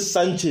wanted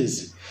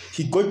Sanchez.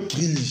 He got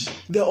Grealish.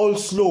 They're all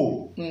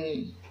slow.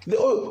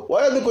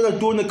 What are they going to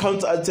do on a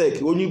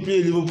counter-attack when you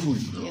play Liverpool?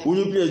 Yeah. When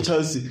you play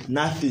Chelsea?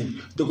 Nothing.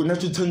 They're going to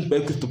have to turn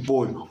back with the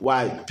ball.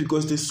 Why?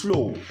 Because they're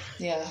slow.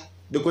 Yeah.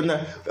 They're going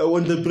to...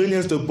 when the brain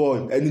has the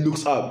ball and he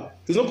looks up,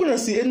 he's not going to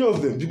see any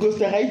of them because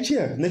they're right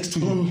here next to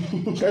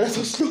him. That's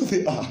how slow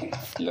they are.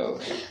 Slow.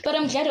 But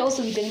I'm glad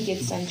also we didn't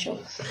get Sancho.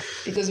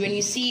 Because when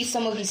you see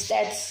some of his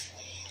stats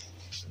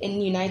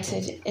in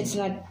United, it's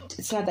not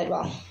that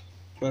well.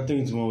 I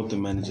think it's more with the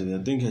manager.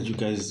 I think had you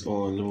guys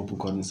or Liverpool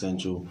gotten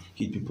Sancho,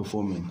 he'd be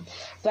performing.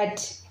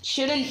 But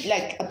shouldn't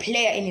a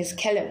player in his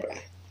caliber,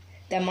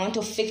 the amount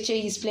of fixture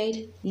he's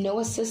played, no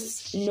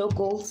assists, no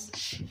goals.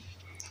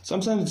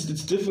 Sometimes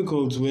it's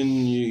difficult when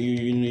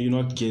you're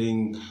not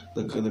getting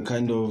the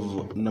kind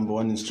of number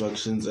one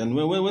instructions, and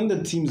when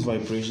the team's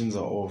vibrations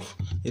are off,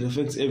 it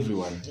affects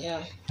everyone.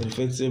 Yeah, it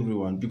affects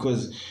everyone,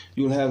 because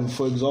you'll have,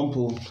 for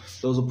example,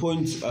 there was a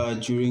point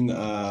during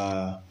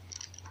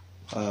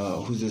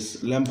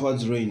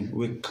Lampard's reign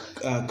where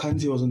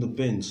Kante was on the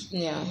bench.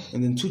 Yeah,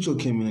 and then Tuchel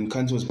came in and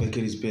Kante was back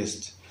at his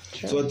best.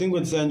 True. So I think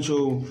with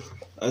Sancho,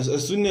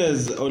 as soon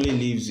as Ole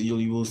leaves,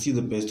 you will see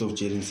the best of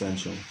Jadon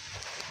Sancho.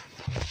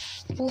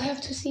 We'll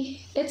have to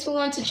see. Let's move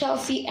on to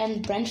Chelsea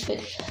and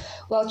Brentford.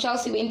 Well,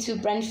 Chelsea went to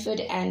Brentford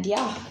and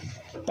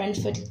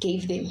Brentford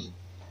gave them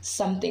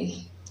something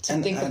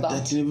to think about.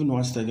 I didn't even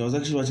watch that. I was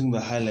actually watching the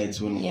highlights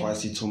when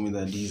Kwasi told me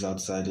that he's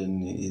outside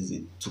and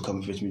is to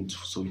come fetch me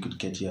so we could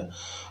get here.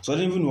 So I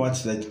didn't even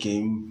watch that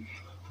game.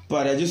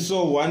 But I just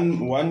saw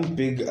one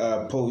big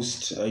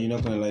post, you're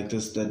not going to like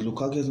this, that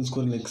Lukaku hasn't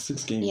scored in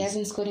 6 games. He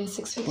hasn't scored in 6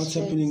 fixtures. What's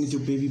happening with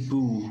your baby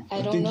boo?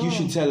 I don't think know. You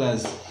should tell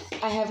us.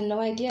 I have no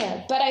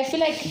idea. But I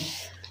feel like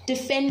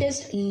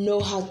defenders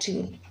know how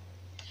to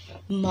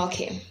mark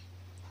him.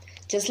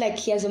 Just like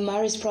he has a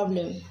Mahrez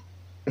problem.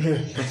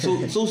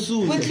 so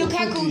soon. With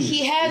Lukaku,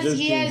 he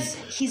has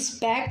his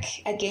back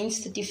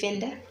against the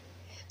defender.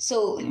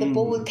 So the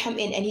ball will come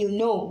in and he'll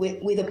know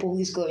where the ball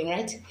is going,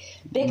 right?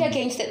 Back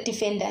against the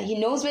defender, he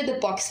knows where the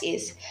box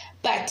is,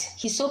 but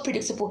he's so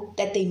predictable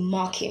that they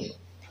mark him.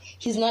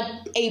 He's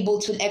not able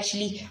to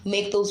actually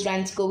make those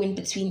runs go in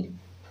between.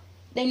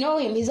 They know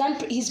him.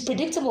 He's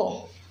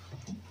predictable.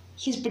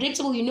 He's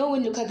predictable. You know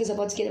when Lukaku is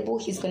about to get a ball,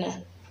 he's going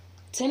to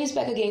turn his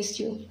back against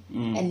you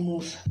and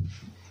move.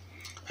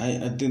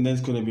 I think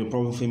that's going to be a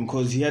problem for him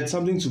because he had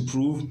something to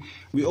prove.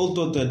 We all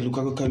thought that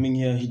Lukaku coming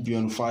here, he'd be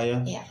on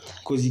fire. Yeah.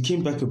 Because he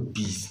came back a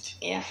beast.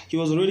 Yeah. He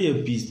was already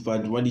a beast,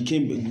 but when he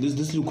came, this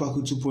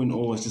Lukaku 2.0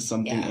 was just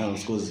something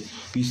else. Because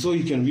we saw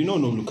we know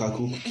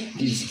Lukaku.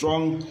 He's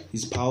strong,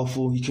 he's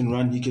powerful, he can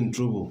run, he can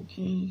dribble,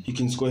 he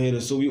can score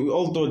headers. So we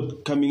all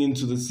thought coming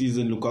into the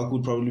season, Lukaku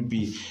would probably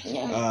be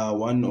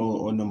one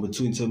or number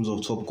 2 in terms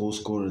of top goal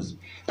scorers.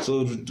 So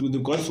with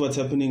regards to what's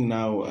happening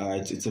now,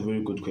 it's a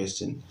very good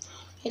question.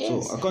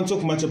 So I can't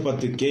talk much about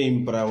the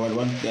game, but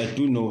I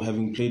do know,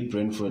 having played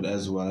Brentford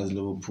as well as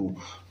Liverpool,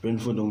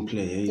 Brentford don't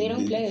play. They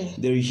don't play.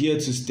 They're here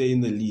to stay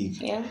in the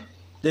league. Yeah.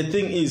 The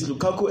thing is,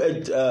 Lukaku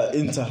at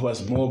Inter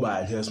was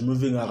mobile. He was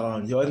moving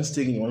around. He wasn't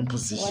staying in one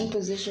position. One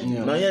position.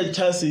 Yeah. Now here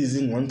Chelsea is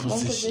in one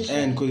position.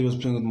 And because he was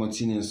playing with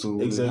Martinez,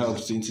 so Exactly. it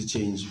helps to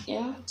interchange.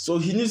 Yeah. So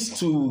he needs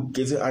to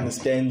get an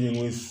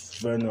understanding with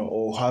Werner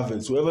or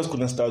Havertz, whoever's going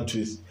to start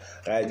with,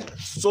 right?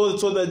 So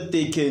that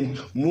they can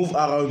move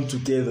around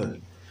together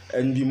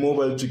and be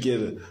mobile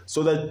together,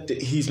 so that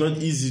he's not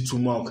easy to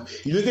mark.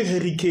 You look at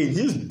Harry Kane,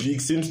 he's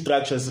big, same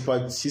structures,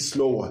 but he's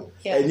slower.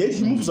 Yeah. And yet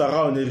he moves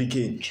around, Harry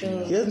Kane.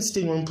 True. He doesn't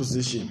stay in one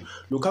position.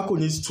 Lukaku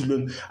needs to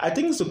learn. I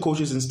think it's the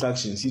coach's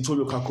instructions. He told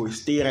Lukaku,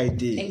 stay right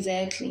there.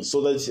 Exactly.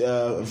 So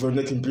that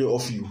Werner can play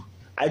off you.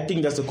 I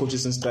think that's the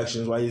coach's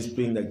instructions, why he's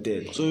playing like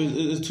that. So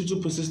is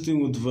Tuchel persisting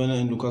with Werner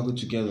and Lukaku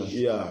together?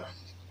 Yeah.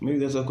 Maybe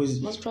that's a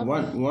question. Most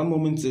probably. One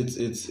moment it's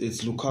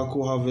Lukaku,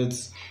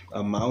 Havertz,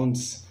 Mount,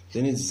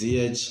 then it's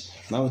Ziyech,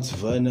 now it's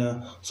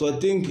Werner. So I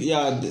think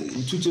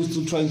Tuchel's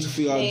still trying to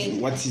figure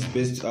out what's his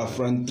best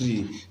front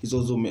three. He's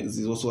also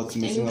what's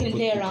And missing who up can with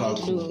play around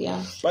Lukaku. too,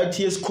 yeah. But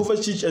he has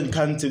Kovacic and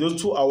Kante,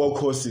 those 2 hour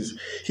courses.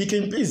 He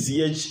can play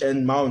Ziyech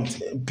and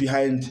Mount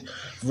behind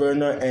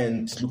Werner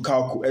and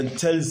Lukaku and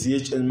tell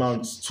Ziyech and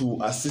Mount to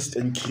assist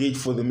and create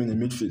for them in the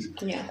midfield.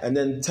 Yeah. And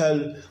then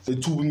tell the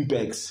 2 wing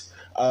backs,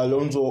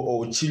 Alonso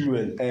or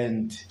Chilwell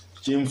and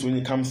James when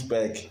he comes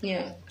back.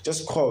 Yeah.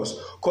 Just cross.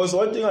 Because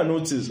one thing I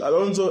noticed,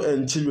 Alonso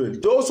and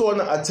Chilwell, they also want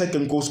to attack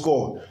and go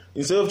score.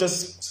 Instead of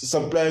just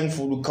supplying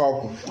for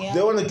Lukaku. Yeah.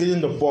 They want to get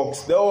in the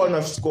box. They want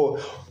to score.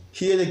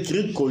 He had a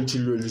great goal,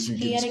 Chilwell, this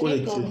weekend. He had a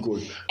scored great goal.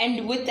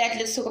 And with that,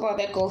 let's talk about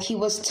that goal. He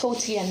was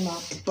totally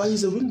unmarked. But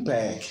he's a wing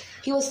back.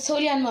 He was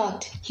totally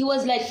unmarked. He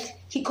was like,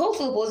 he called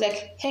for the ball,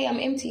 like, hey, I'm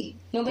empty.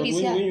 But Nobody's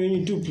when here.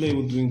 you do play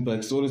with wing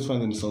backs, they always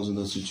find themselves in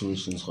those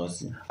situations,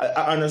 Khasi.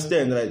 I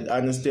understand, right? I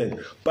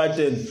understand. But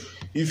then,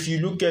 if you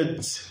look at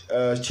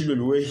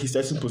Chilwell, where his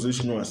starting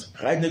position was,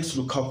 right next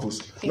to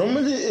Lukaku's.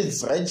 Normally,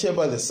 it's right here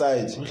by the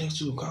side. Right next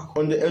to Lukaku.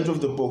 On the edge of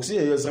the box.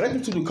 Yeah, he was right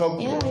next to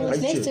Lukaku. Yeah, he was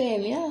right next here. to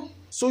him, yeah.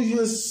 So he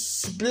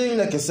was playing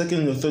like a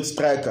second or third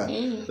striker.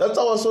 That's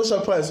why I was so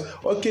surprised.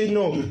 Okay,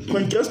 no,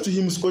 congrats to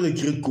him, scored a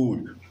great goal.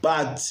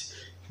 But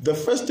the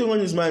first thing on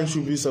his mind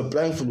should be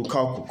supplying for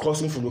Lukaku,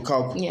 crossing for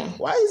Lukaku. Yeah.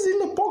 Why is he in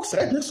the box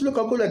right next to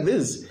Lukaku like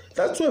this?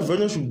 That's where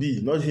Werner should be,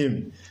 not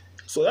him.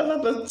 So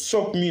that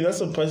shocked me, that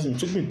surprised me,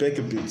 took me back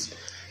a bit.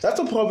 That's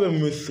a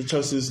problem with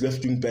Chelsea's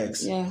left wing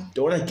backs. Yeah.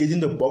 They want to get in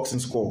the box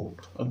and score.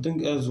 I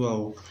think as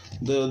well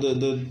the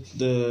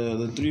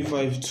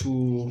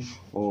 3-5-2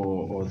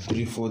 or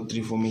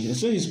 3-4-3 formation.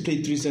 So he's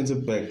played 3 centre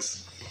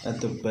backs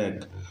at the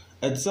back.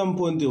 At some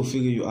point they'll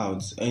figure you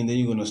out, and then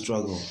you're gonna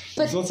struggle.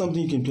 But it's not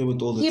something you can play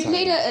with all the He time.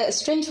 played a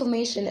strange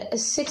formation, a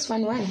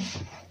 6-1-1.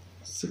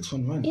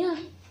 6-1-1. Yeah.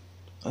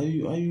 Are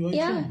you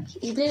Yeah. sure?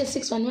 He played a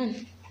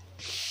 6-1-1.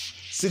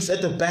 6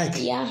 at the back.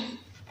 Yeah.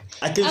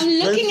 Against I'm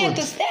looking at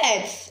the Brentford.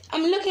 stats.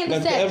 I'm looking at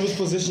Like the the stats. average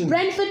position.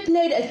 Brentford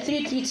played a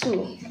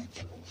 3-3-2.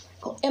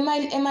 Am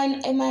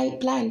I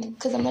blind?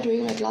 Because I'm not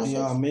wearing my glasses.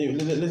 Yeah, maybe.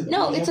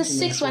 No, it's a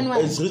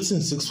 6-1-1. It's written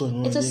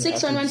 6-1-1. It's a yeah, I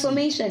 6-1-1 can see.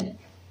 formation.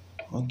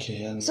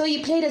 Okay, and So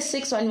you played a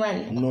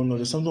 6-1-1. No,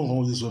 there's something wrong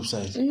with this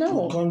website.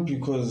 No. it can't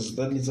because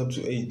that leads up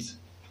to 8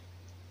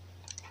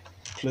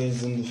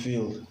 players in the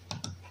field.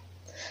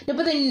 No,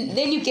 but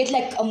then you get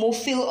like a more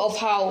feel of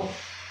how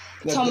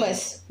Like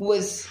Thomas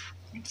was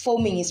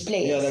forming his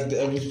players. Yeah, like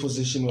the average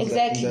position was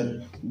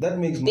Exactly. that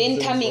makes no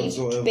sense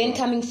whatsoever. Ben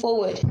coming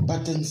forward.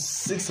 But then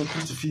 6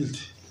 across the field.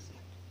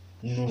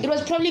 No. It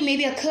was probably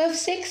maybe a curve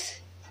 6.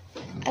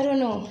 I don't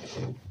know.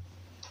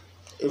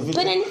 If it-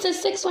 But then it's a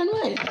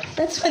 6-1-1.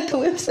 That's what the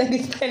website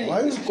is telling. Why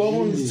is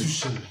Gorman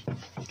Tuchel?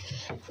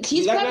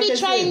 He's Like probably I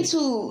trying said,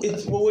 to.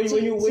 It's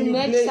when you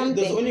merge play. something.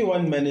 There's only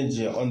one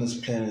manager on this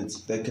planet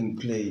that can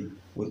play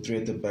with 3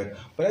 at the back.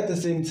 But at the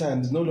same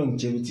time, there's no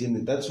longevity in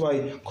it. That's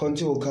why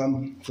Conte will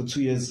come for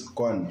 2 years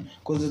gone.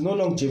 Because there's no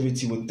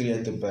longevity with 3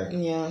 at the back.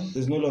 Yeah.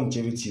 There's no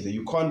longevity there.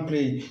 You can't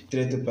play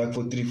 3 at the back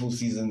for 3 full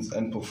seasons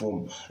and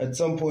perform. At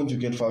some point, you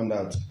get found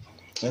out.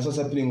 That's what's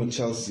happening with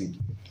Chelsea.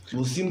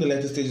 We'll see in the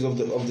later stages of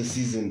the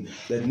season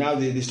that now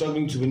they're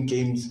struggling to win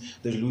games,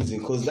 they're losing.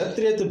 Because that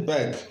 3 at the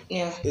back,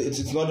 Yeah.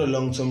 it's not a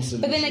long-term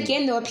solution. But then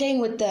again, they were playing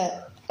with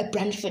a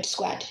Brentford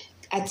squad,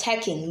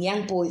 attacking,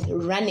 young boys,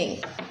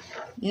 running.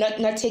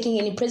 not taking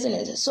any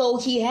prisoners. So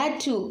he had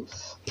to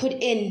put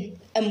in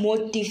a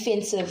more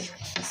defensive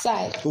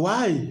side.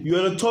 Why?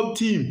 You're a top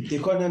team. They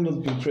can't handle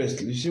being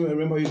pressed. You see,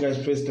 remember you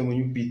guys pressed them when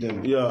you beat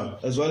them. Yeah.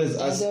 As well as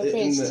us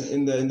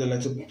in the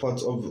latter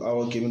parts of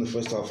our game in the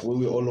first half, where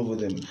we were all over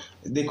them.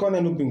 They can't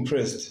handle being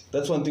pressed.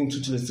 That's one thing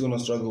Tuchel is still gonna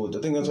struggle with. I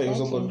think that's why he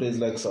also got players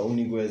like Saúl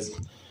Ñíguez.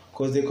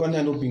 Because they can't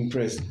handle being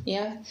pressed.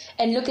 Yeah.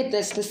 And look at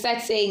this. The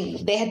stats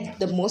saying they had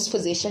the most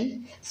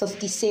possession,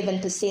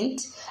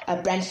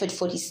 57%. Brentford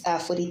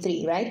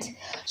 43, right?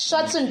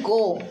 Shots on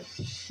goal.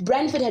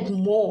 Brentford had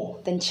more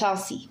than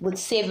Chelsea with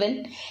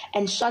 7.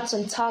 And shots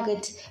on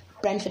target,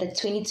 Brentford had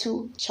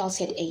 22,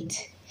 Chelsea had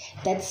 8.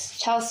 That's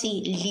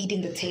Chelsea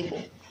leading the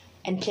table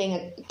and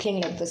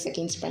playing like this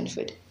against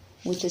Brentford,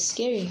 which is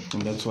scary.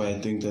 And that's why I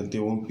think that they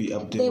won't be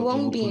up there They with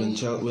won't Liverpool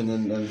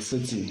be. and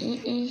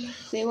City.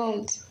 They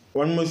won't.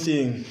 One more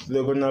thing,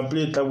 they're gonna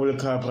play Double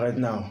Cup right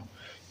now.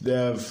 They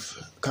have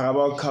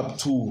Carabao Cup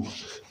 2.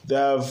 They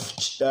have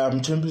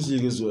Champions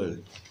League as well.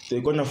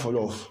 They're gonna fall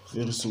off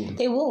very soon.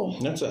 They will.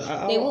 That's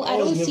why They will. I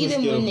don't see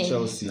them winning.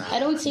 Chelsea. I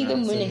don't see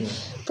them winning.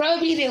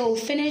 Probably they will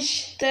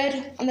finish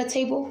third on the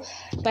table,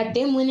 but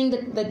them winning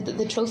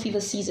the trophy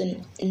this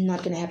season is not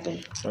going to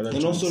happen.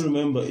 And also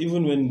remember,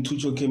 even when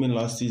Tuchel came in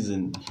last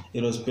season,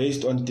 it was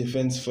based on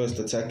defense first,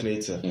 attack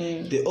later.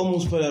 They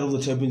almost fell out of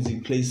the Champions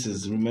League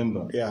places,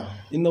 remember? Yeah.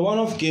 In the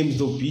one-off games,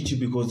 they'll beat you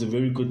because they're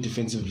very good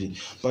defensively.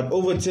 But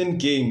over 10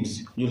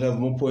 games, you'll have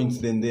more points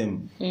than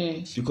them.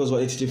 Because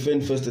it's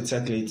defense first,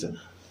 attack later.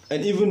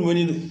 And even when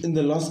in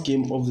the last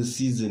game of the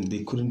season,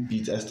 they couldn't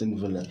beat Aston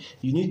Villa.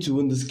 You need to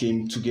win this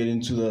game to get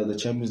into the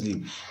Champions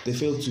League. They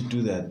failed to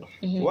do that.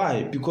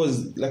 Why?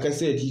 Because, like I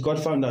said, he got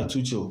found out,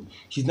 Tuchel.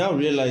 He's now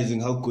realizing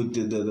how good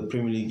the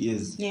Premier League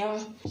is.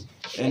 Yeah.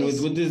 And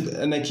with this,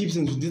 and I keep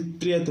saying, with this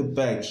 3 at the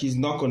back, he's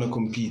not going to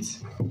compete.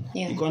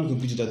 Yeah. He can't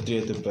compete with that 3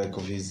 at the back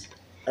of his.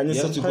 And he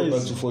it's has to go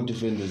back to 4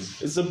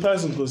 defenders. It's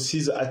surprising because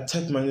he's an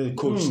attack-minded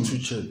coach,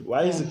 Tuchel.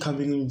 Why is he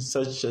coming in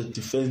such a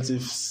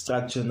defensive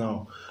structure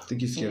now? I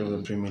think he's scared of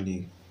the Premier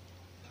League.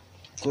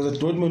 Because at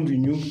Dortmund we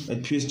knew,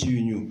 at PSG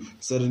we knew,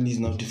 suddenly he's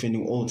not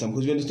defending all the time.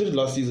 Because we understood it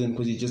last season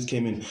because he just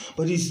came in.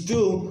 But he's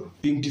still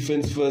being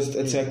defense first,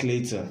 attack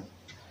later.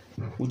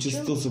 Which is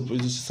still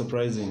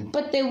surprising.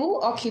 But they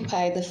will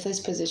occupy the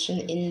first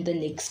position in the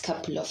next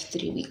couple of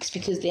 3 weeks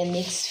because their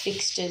next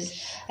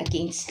fixtures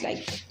against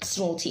like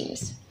small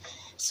teams.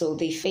 So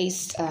they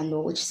faced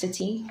Norwich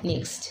City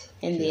next,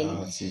 and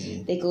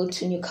then they go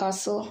to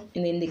Newcastle,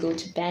 and then they go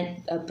to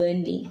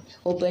Burnley,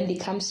 or Burnley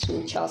comes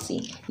to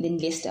Chelsea, and then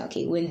Leicester.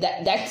 Okay, when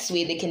that's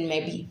where they can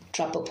maybe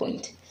drop a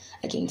point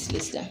against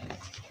Leicester,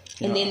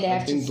 and then they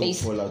have to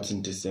face fall out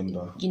in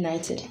December.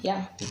 United.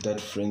 Yeah, with that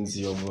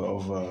frenzy of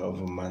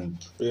a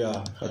month.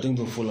 Yeah, I think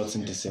they'll fall out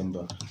in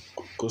December.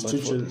 Because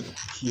Tuchel,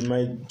 he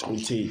might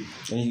rotate,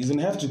 and he's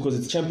gonna have to because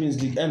it's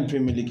Champions League and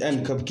Premier League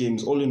and Cup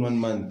games all in 1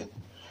 month.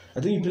 I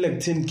think you play like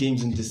 10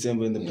 games in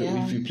December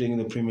if you're playing in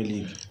the Premier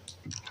League.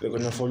 They're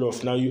going to fall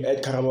off. Now you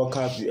add Carabao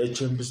Cup, you add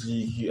Champions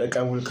League, you add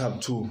World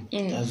Cup too.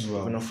 As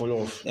well. They're going to fall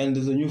off. And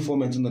there's a new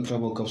format in the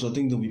Carabao Cup, so I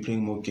think they'll be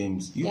playing more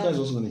games. You guys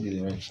also going to be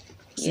there, right?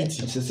 Yes.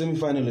 It's the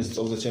semi-finalists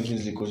of the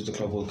Champions League go to the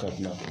Club World Cup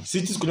now.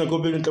 City's going to go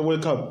back in the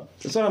World Cup.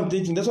 That's what I'm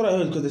thinking. That's what I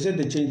heard because they said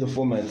they changed the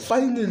format.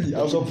 Finally.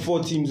 Our top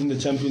 4 teams in the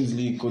Champions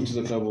League go to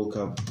the Club World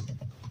Cup.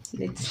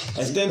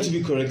 I stand to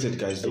be corrected,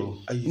 guys, though.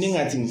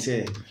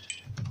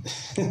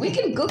 We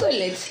can Google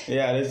it.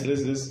 Yeah, let's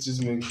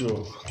just make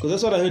sure. Because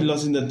that's what I heard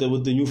last in that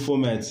with the new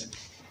format.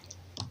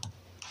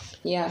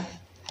 Yeah.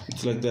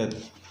 It's like that.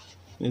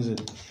 Is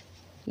it?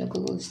 No,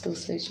 Google is still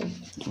searching.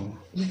 Oh.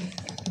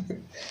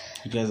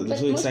 You guys are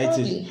so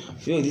excited.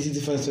 Yo, this is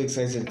the first so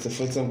excited. It's the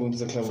first time going to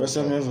the club. First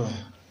time ever.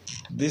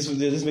 They're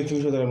just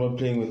making sure that I'm not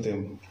playing with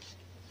them.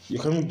 You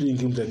can't be playing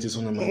games like this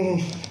on a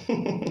Monday.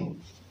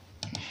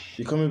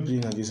 You can't be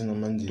playing like this on a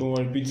Monday. Don't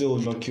worry, Peter will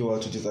knock you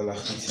out with his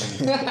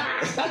Alachiti.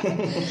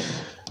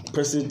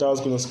 President Dow's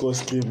going to score a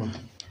screamer.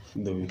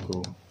 There we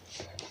go.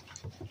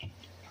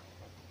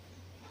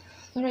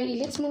 Alrighty,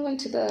 let's move on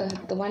to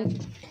the one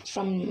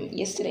from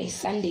yesterday,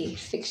 Sunday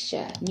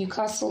fixture.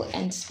 Newcastle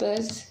and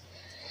Spurs.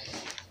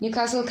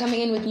 Newcastle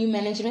coming in with new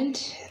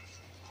management.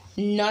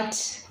 Not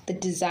the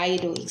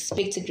desired or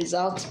expected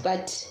result,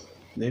 but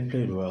they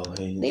played well.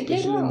 Hey? They played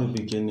especially well in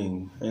the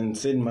beginning. And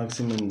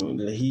Saint-Maximin,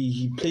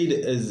 he played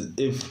as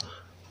if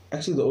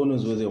actually the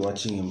owners were there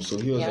watching him. So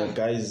he was like,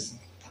 guys,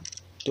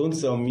 don't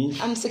sell me.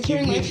 I'm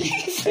securing my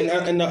place.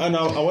 and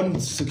I wanted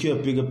to secure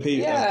a bigger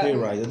pay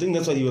rise. I think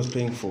that's what he was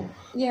playing for.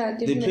 Yeah,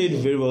 definitely. They played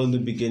very well in the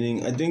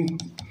beginning. I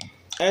think,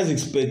 as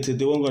expected,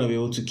 they weren't going to be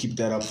able to keep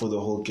that up for the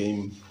whole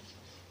game.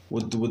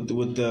 With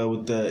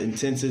the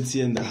intensity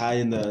and the high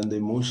and the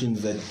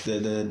emotions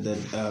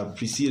that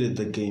preceded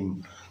the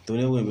game, they were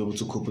never going to be able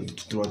to cope with it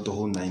throughout the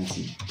whole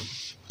 90.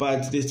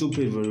 But they still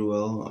played very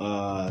well.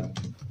 I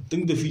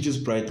think the future's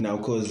bright now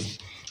because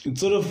it's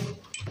sort of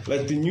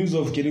like the news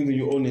of getting the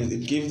new owners.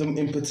 It gave them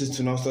impetus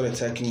to now start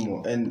attacking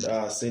more. And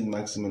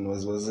Saint-Maximin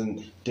was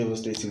in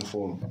devastating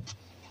form.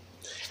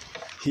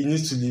 He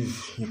needs to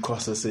leave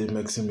Newcastle,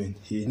 Saint-Maximin.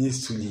 He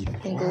needs to leave.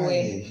 And go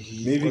away.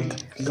 Maybe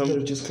come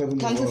to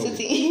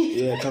City.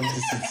 Yeah, come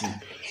to City.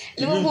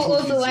 Liverpool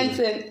also wants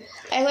him.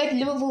 I heard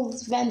Liverpool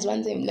fans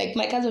want him. Like,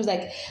 my cousin was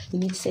like, we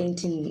need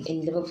Saint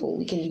in Liverpool.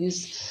 We can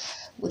use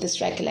with a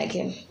striker like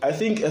him. I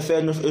think a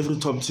fan of every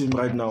top team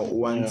right now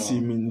wants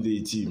him in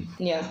their team.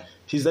 Yeah.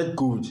 He's that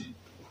good.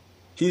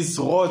 He's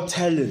raw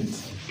talent,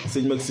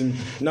 Saint-Maximin.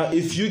 Now,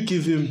 if you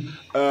give him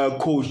a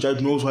coach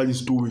that knows what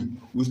he's doing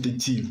with the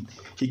team,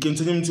 he can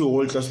turn him into a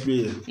world-class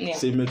player,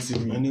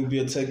 Saint-Maximin. And he'll be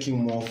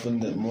attacking more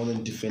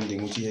than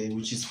defending,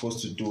 which he's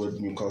supposed to do at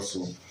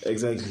Newcastle.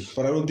 Exactly.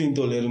 But I don't think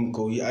they'll let him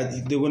go.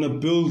 They're going to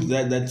build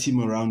that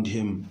team around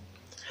him.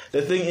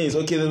 The thing is,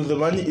 okay, the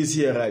money is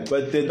here, right?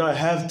 But they now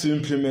have to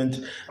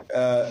implement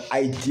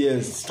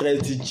ideas,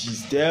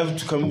 strategies. They have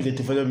to come with a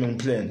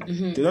development plan.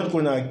 Mm-hmm. They're not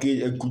going to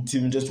get a good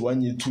team in just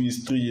 1 year, 2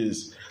 years, 3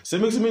 years.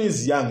 Saint-Maximin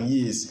is young,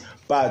 yes,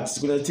 but it's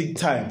going to take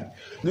time.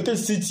 Look at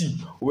City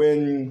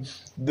when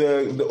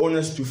the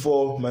owners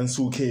before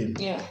Mansour came,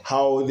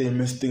 how they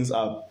messed things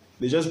up.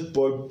 They just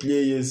bought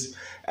players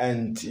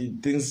and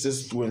things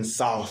just went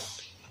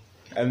south.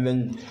 And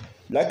then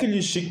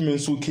luckily, Sheikh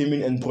Mansour came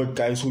in and brought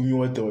guys who knew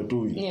what they were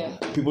doing. Yeah.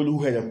 People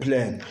who had a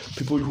plan.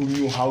 People who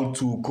knew how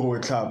to grow a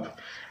club.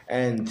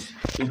 And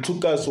it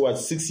took us,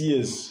 6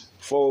 years?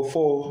 4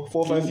 or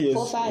 5 years?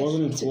 4 or 5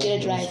 Wasn't it to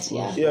get it right,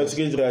 yeah. Yeah, to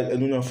get it right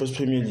and win our first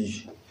Premier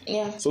League.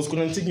 Yeah. So it's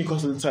going to take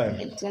Newcastle time.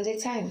 It's going to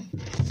take time.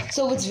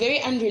 So it's very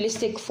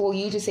unrealistic for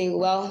you to say,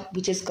 well,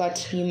 we just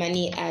got new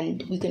money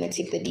and we're going to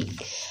take the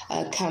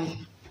league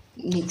come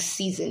next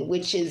season,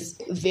 which is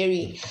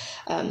very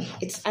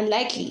it's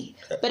unlikely.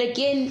 But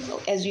again,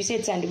 as you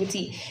said,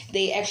 Sandubuti,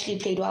 they actually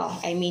played well.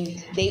 I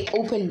mean, they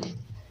opened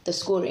the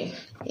scoring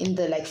in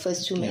the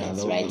first 2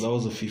 minutes, right? That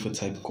was a FIFA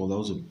type goal. That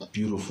was a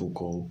beautiful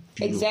goal.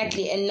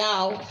 Exactly. And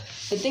now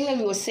the thing that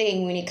we were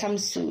saying when it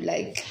comes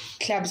to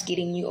clubs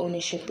getting new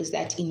ownership is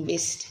that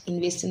invest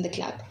in the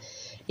club.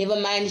 Never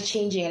mind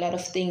changing a lot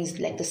of things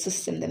like the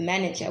system, the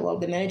manager. Well,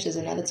 the manager is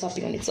another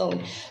topic on its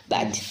own.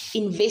 But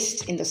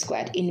invest in the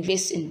squad.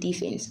 Invest in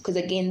defense. Because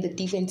again, the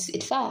defense,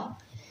 it fell.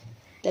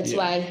 That's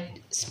why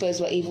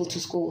Spurs were able to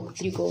score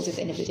 3 goals at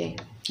the end of the day.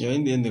 Yeah,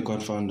 in the end, they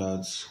got found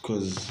out.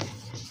 Because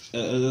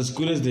as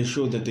good as they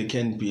showed that they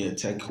can be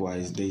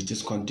attack-wise, they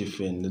just can't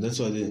defend. And that's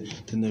why they're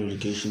in the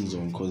relegation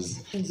zone.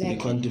 Because they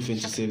can't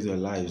defend to save their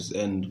lives.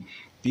 And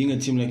being a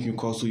team like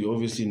Newcastle, you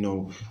obviously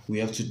know we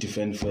have to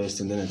defend first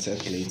and then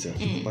attack later.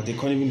 But they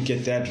can't even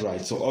get that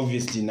right. So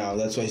obviously now,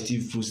 that's why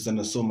Steve Bruce is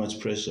under so much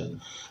pressure.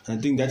 And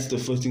I think that's the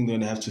first thing they're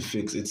going to have to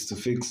fix. It's to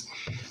fix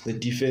the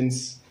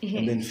defense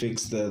and then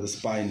fix the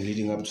spine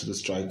leading up to the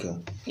striker.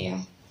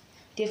 Yeah.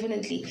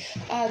 Definitely.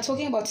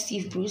 Talking about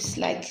Steve Bruce,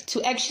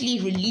 to actually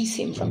release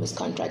him from his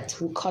contract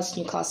will cost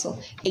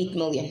Newcastle 8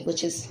 million,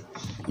 which is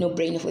no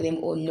brainer for them,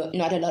 or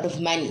not a lot of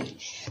money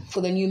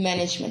for the new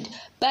management.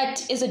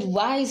 But is it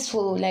wise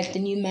for the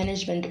new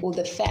management or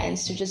the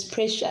fans to just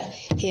pressure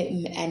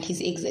him and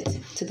his exit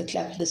to the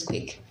club this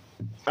quick?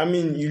 I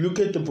mean, you look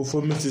at the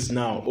performances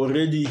now.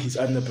 Already he's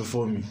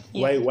underperforming.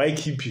 Yeah. Why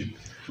keep him?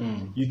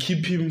 You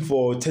keep him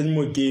for 10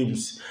 more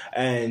games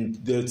and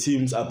the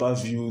teams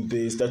above you,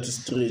 they start to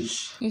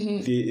stretch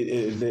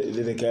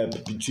the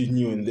gap between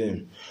you and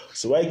them.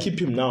 So why keep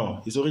him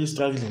now? He's already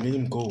struggling. Let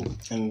him go.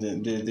 And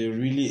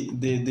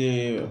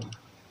they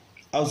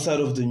outside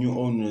of the new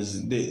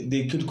owners,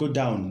 they could go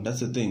down. That's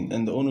the thing.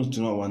 And the owners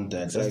do not want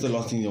that. Exactly. That's the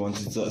last thing they want.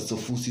 It's a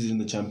full season in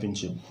the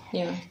championship.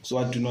 Yeah. So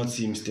I do not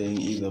see him staying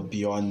either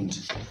beyond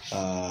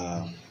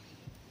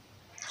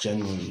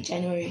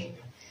January.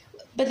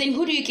 But then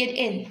who do you get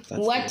in?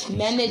 What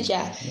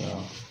manager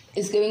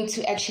is going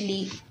to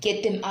actually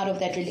get them out of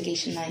that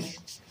relegation line?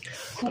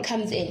 Who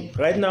comes in?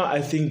 Right now,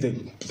 I think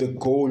the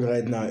goal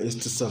right now is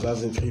to survive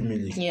the Premier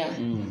League. Yeah.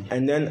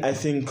 And then I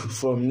think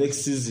from next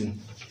season,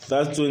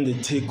 that's when the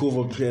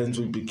takeover plans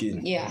will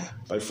begin. Yeah.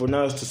 But for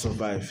now, it's to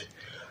survive.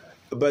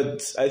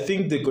 But I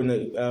think they're going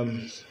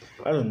to...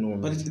 I don't know.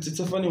 But it's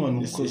a funny one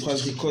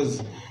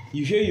because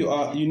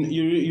you're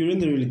in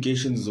the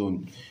relegation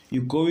zone.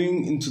 You're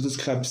going into this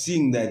club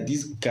seeing that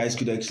these guys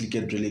could actually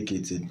get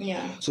relegated.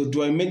 Yeah. So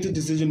do I make the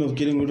decision of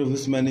getting rid of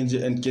this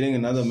manager and getting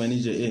another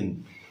manager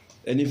in?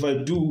 And if I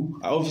do,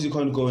 I obviously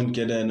can't go and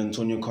get an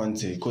Antonio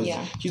Conte because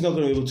he's not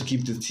going to be able to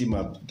keep the team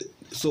up.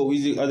 So are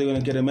they going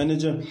to get a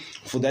manager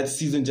for that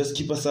season, just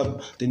keep us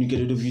up, then you get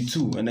rid of you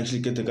too and actually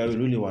get the guy we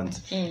really want?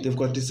 They've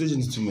got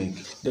decisions to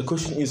make. The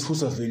question is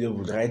who's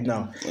available right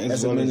now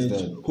as a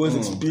manager who has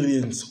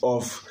experience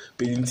of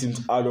bailing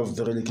teams out of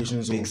the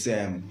relegation zone? Big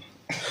Sam.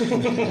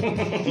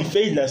 He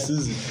failed last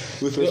season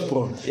with West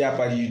Brom. Yeah,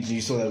 but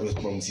you saw that West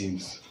Brom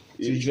teams.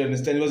 So you should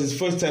understand it was his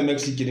first time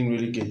actually getting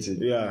relegated.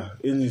 Yeah,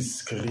 in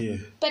his career.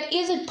 But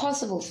is it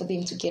possible for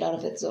them to get out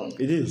of that zone?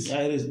 It is.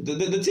 Yeah, it is.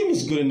 The team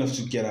is good enough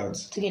to get out.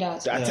 The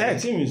attack. The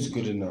team is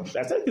good enough.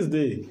 The attack is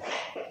there.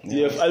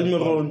 You have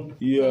Almiron,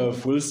 you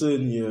have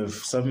Wilson, you have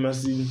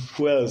Saint-Maximin.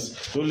 Who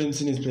else? Joe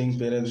Linton is playing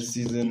better this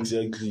season.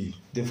 Exactly.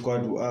 They've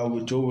got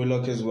Joe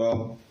Willock as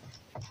well.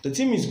 The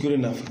team is good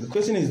enough. The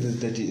question is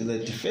the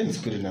defense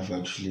good enough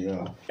actually.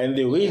 Yeah. And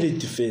the way they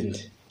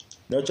defend,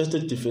 not just the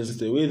defense,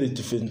 the way they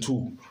defend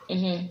too.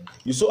 Mm-hmm.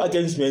 You saw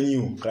against Man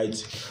U, right?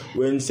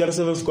 When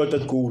CR7 scored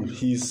that goal,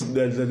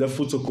 the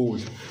footer goal.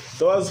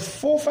 There was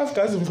 4 or 5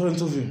 guys in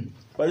front of him,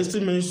 but he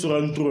still managed to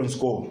run through and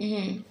score.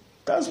 Mm-hmm.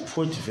 That's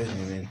poor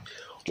defending, man.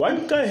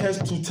 One guy has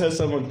to tell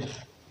someone,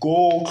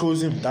 go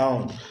close him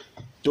down.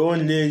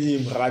 Don't let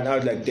him run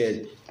out like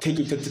that. Take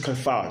a tactical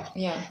foul.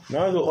 Yeah.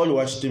 Now they all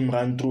watched him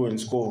run through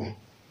and score.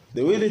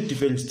 The way they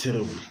defend is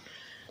terrible.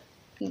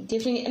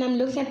 Definitely, and I'm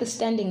looking at the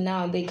standing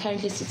now. They're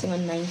currently sitting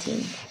on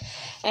 19,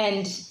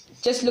 and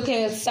just looking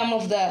at some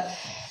of the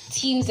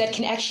teams that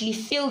can actually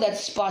fill that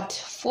spot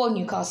for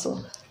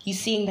Newcastle. You're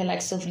seeing the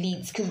likes of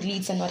Leeds, because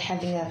Leeds are not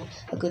having a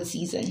good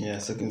season. Yeah,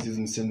 second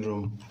season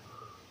syndrome.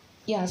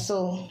 Yeah,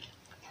 so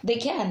they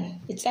can.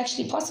 It's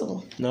actually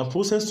possible. Now,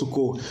 Post has to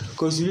go,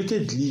 because you look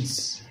at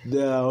Leeds,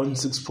 they are on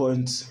 6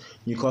 points.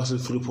 Newcastle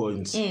 3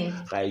 points,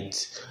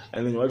 right?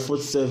 And then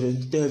Watford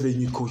 7. They have a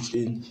new coach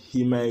in.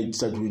 He might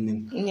start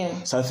winning.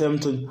 Yeah.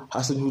 Southampton,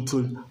 Hassan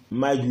Houghton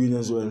might win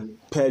as well.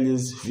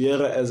 Palace,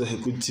 Vieira as a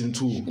good team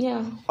too.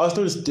 Yeah.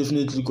 Arsenal is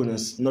definitely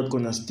not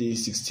gonna stay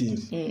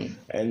 16th,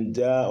 and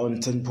they are on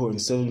 10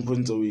 points, 7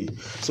 points away.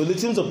 So the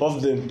teams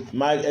above them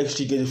might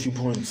actually get a few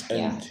points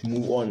and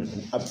move on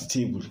up the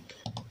table,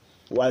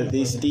 while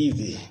they stay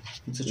there.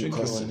 It's a tricky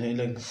one. Hey,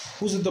 like,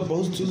 who's in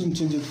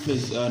 20th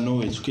place?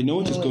 Norwich. Okay,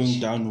 Norwich is going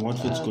down.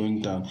 Watford's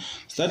going down.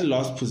 It's that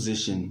last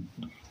position.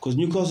 Because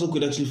Newcastle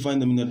could actually find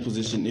them in that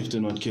position if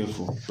they're not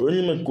careful.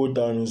 Burnley might go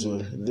down as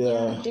well. They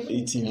are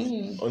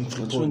 18 on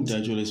 3 That's when points.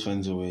 Dad always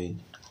finds a way.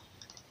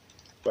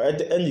 But at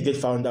the end, you get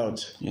found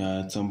out. Yeah,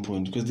 at some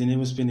point. Because they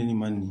never spend any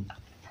money.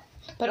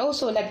 But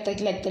also, like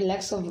the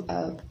likes of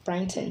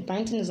Brighton.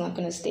 Brighton is not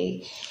going to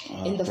stay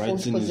in the fourth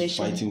position. Brighton is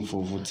fighting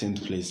for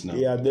 10th place now.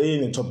 Yeah, they're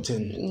in the top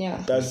 10. Yeah.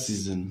 That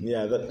season.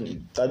 Yeah,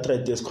 that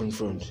right there is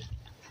confirmed.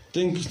 I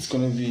think it's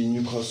going to be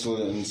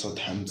Newcastle and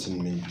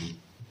Southampton maybe.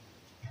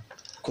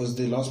 Because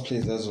they lost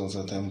place as well,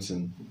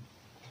 Southampton.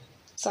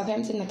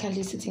 Southampton are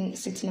currently sitting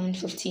on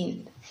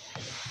 15.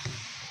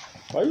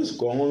 What is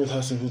going on with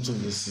Hassan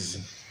Houghton this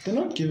season? They're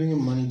not giving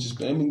him money to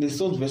spend. I mean, they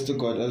sold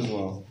Vestergaard as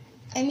well.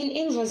 I mean,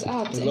 Ings was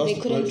out and they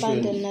couldn't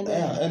find another.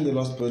 Yeah, and they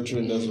lost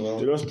Bertrand as well.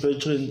 They lost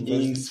Bertrand,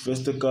 Ings,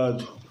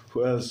 Vestergaard,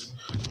 who else?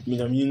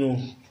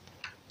 Minamino.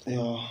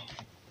 Yeah.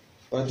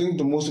 But I think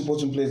the most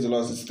important players they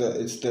lost,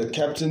 it's the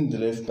captain, the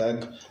left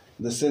back,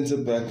 the centre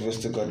back,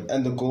 Vestergaard,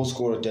 and the goal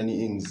scorer,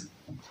 Danny Ings.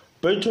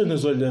 Bertrand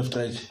as well left,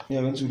 right?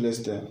 Yeah, went to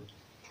Leicester.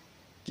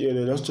 Yeah, they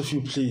lost a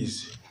few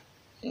plays.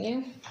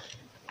 Yeah.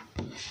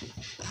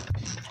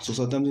 So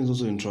Southampton is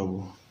also in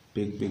trouble.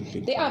 Big.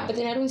 They are, but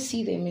then I don't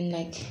see them in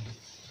like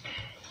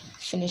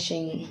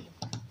finishing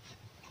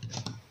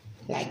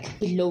like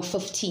below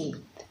 15th.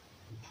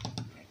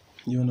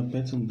 You wanna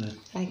bet on that?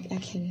 I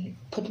can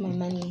put my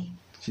money.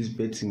 She's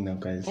betting now,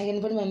 guys. I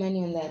can put my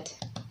money on that.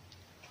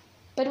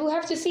 But we'll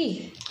have to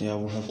see. Yeah,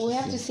 we'll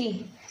have to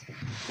see.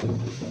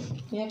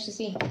 We have to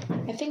see.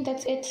 I think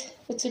that's it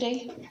for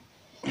today.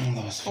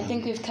 That was fun. I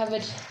think we've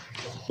covered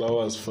That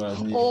was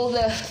fun. all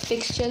the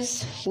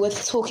fixtures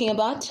worth talking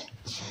about.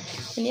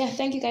 And yeah,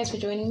 thank you guys for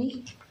joining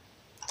me.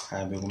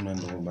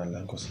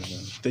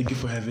 Thank you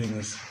for having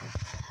us.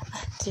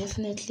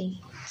 Definitely.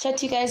 Chat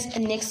to you guys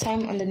next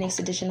time on the next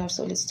edition of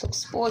So Let's Talk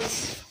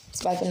Sports.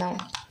 It's bye for now.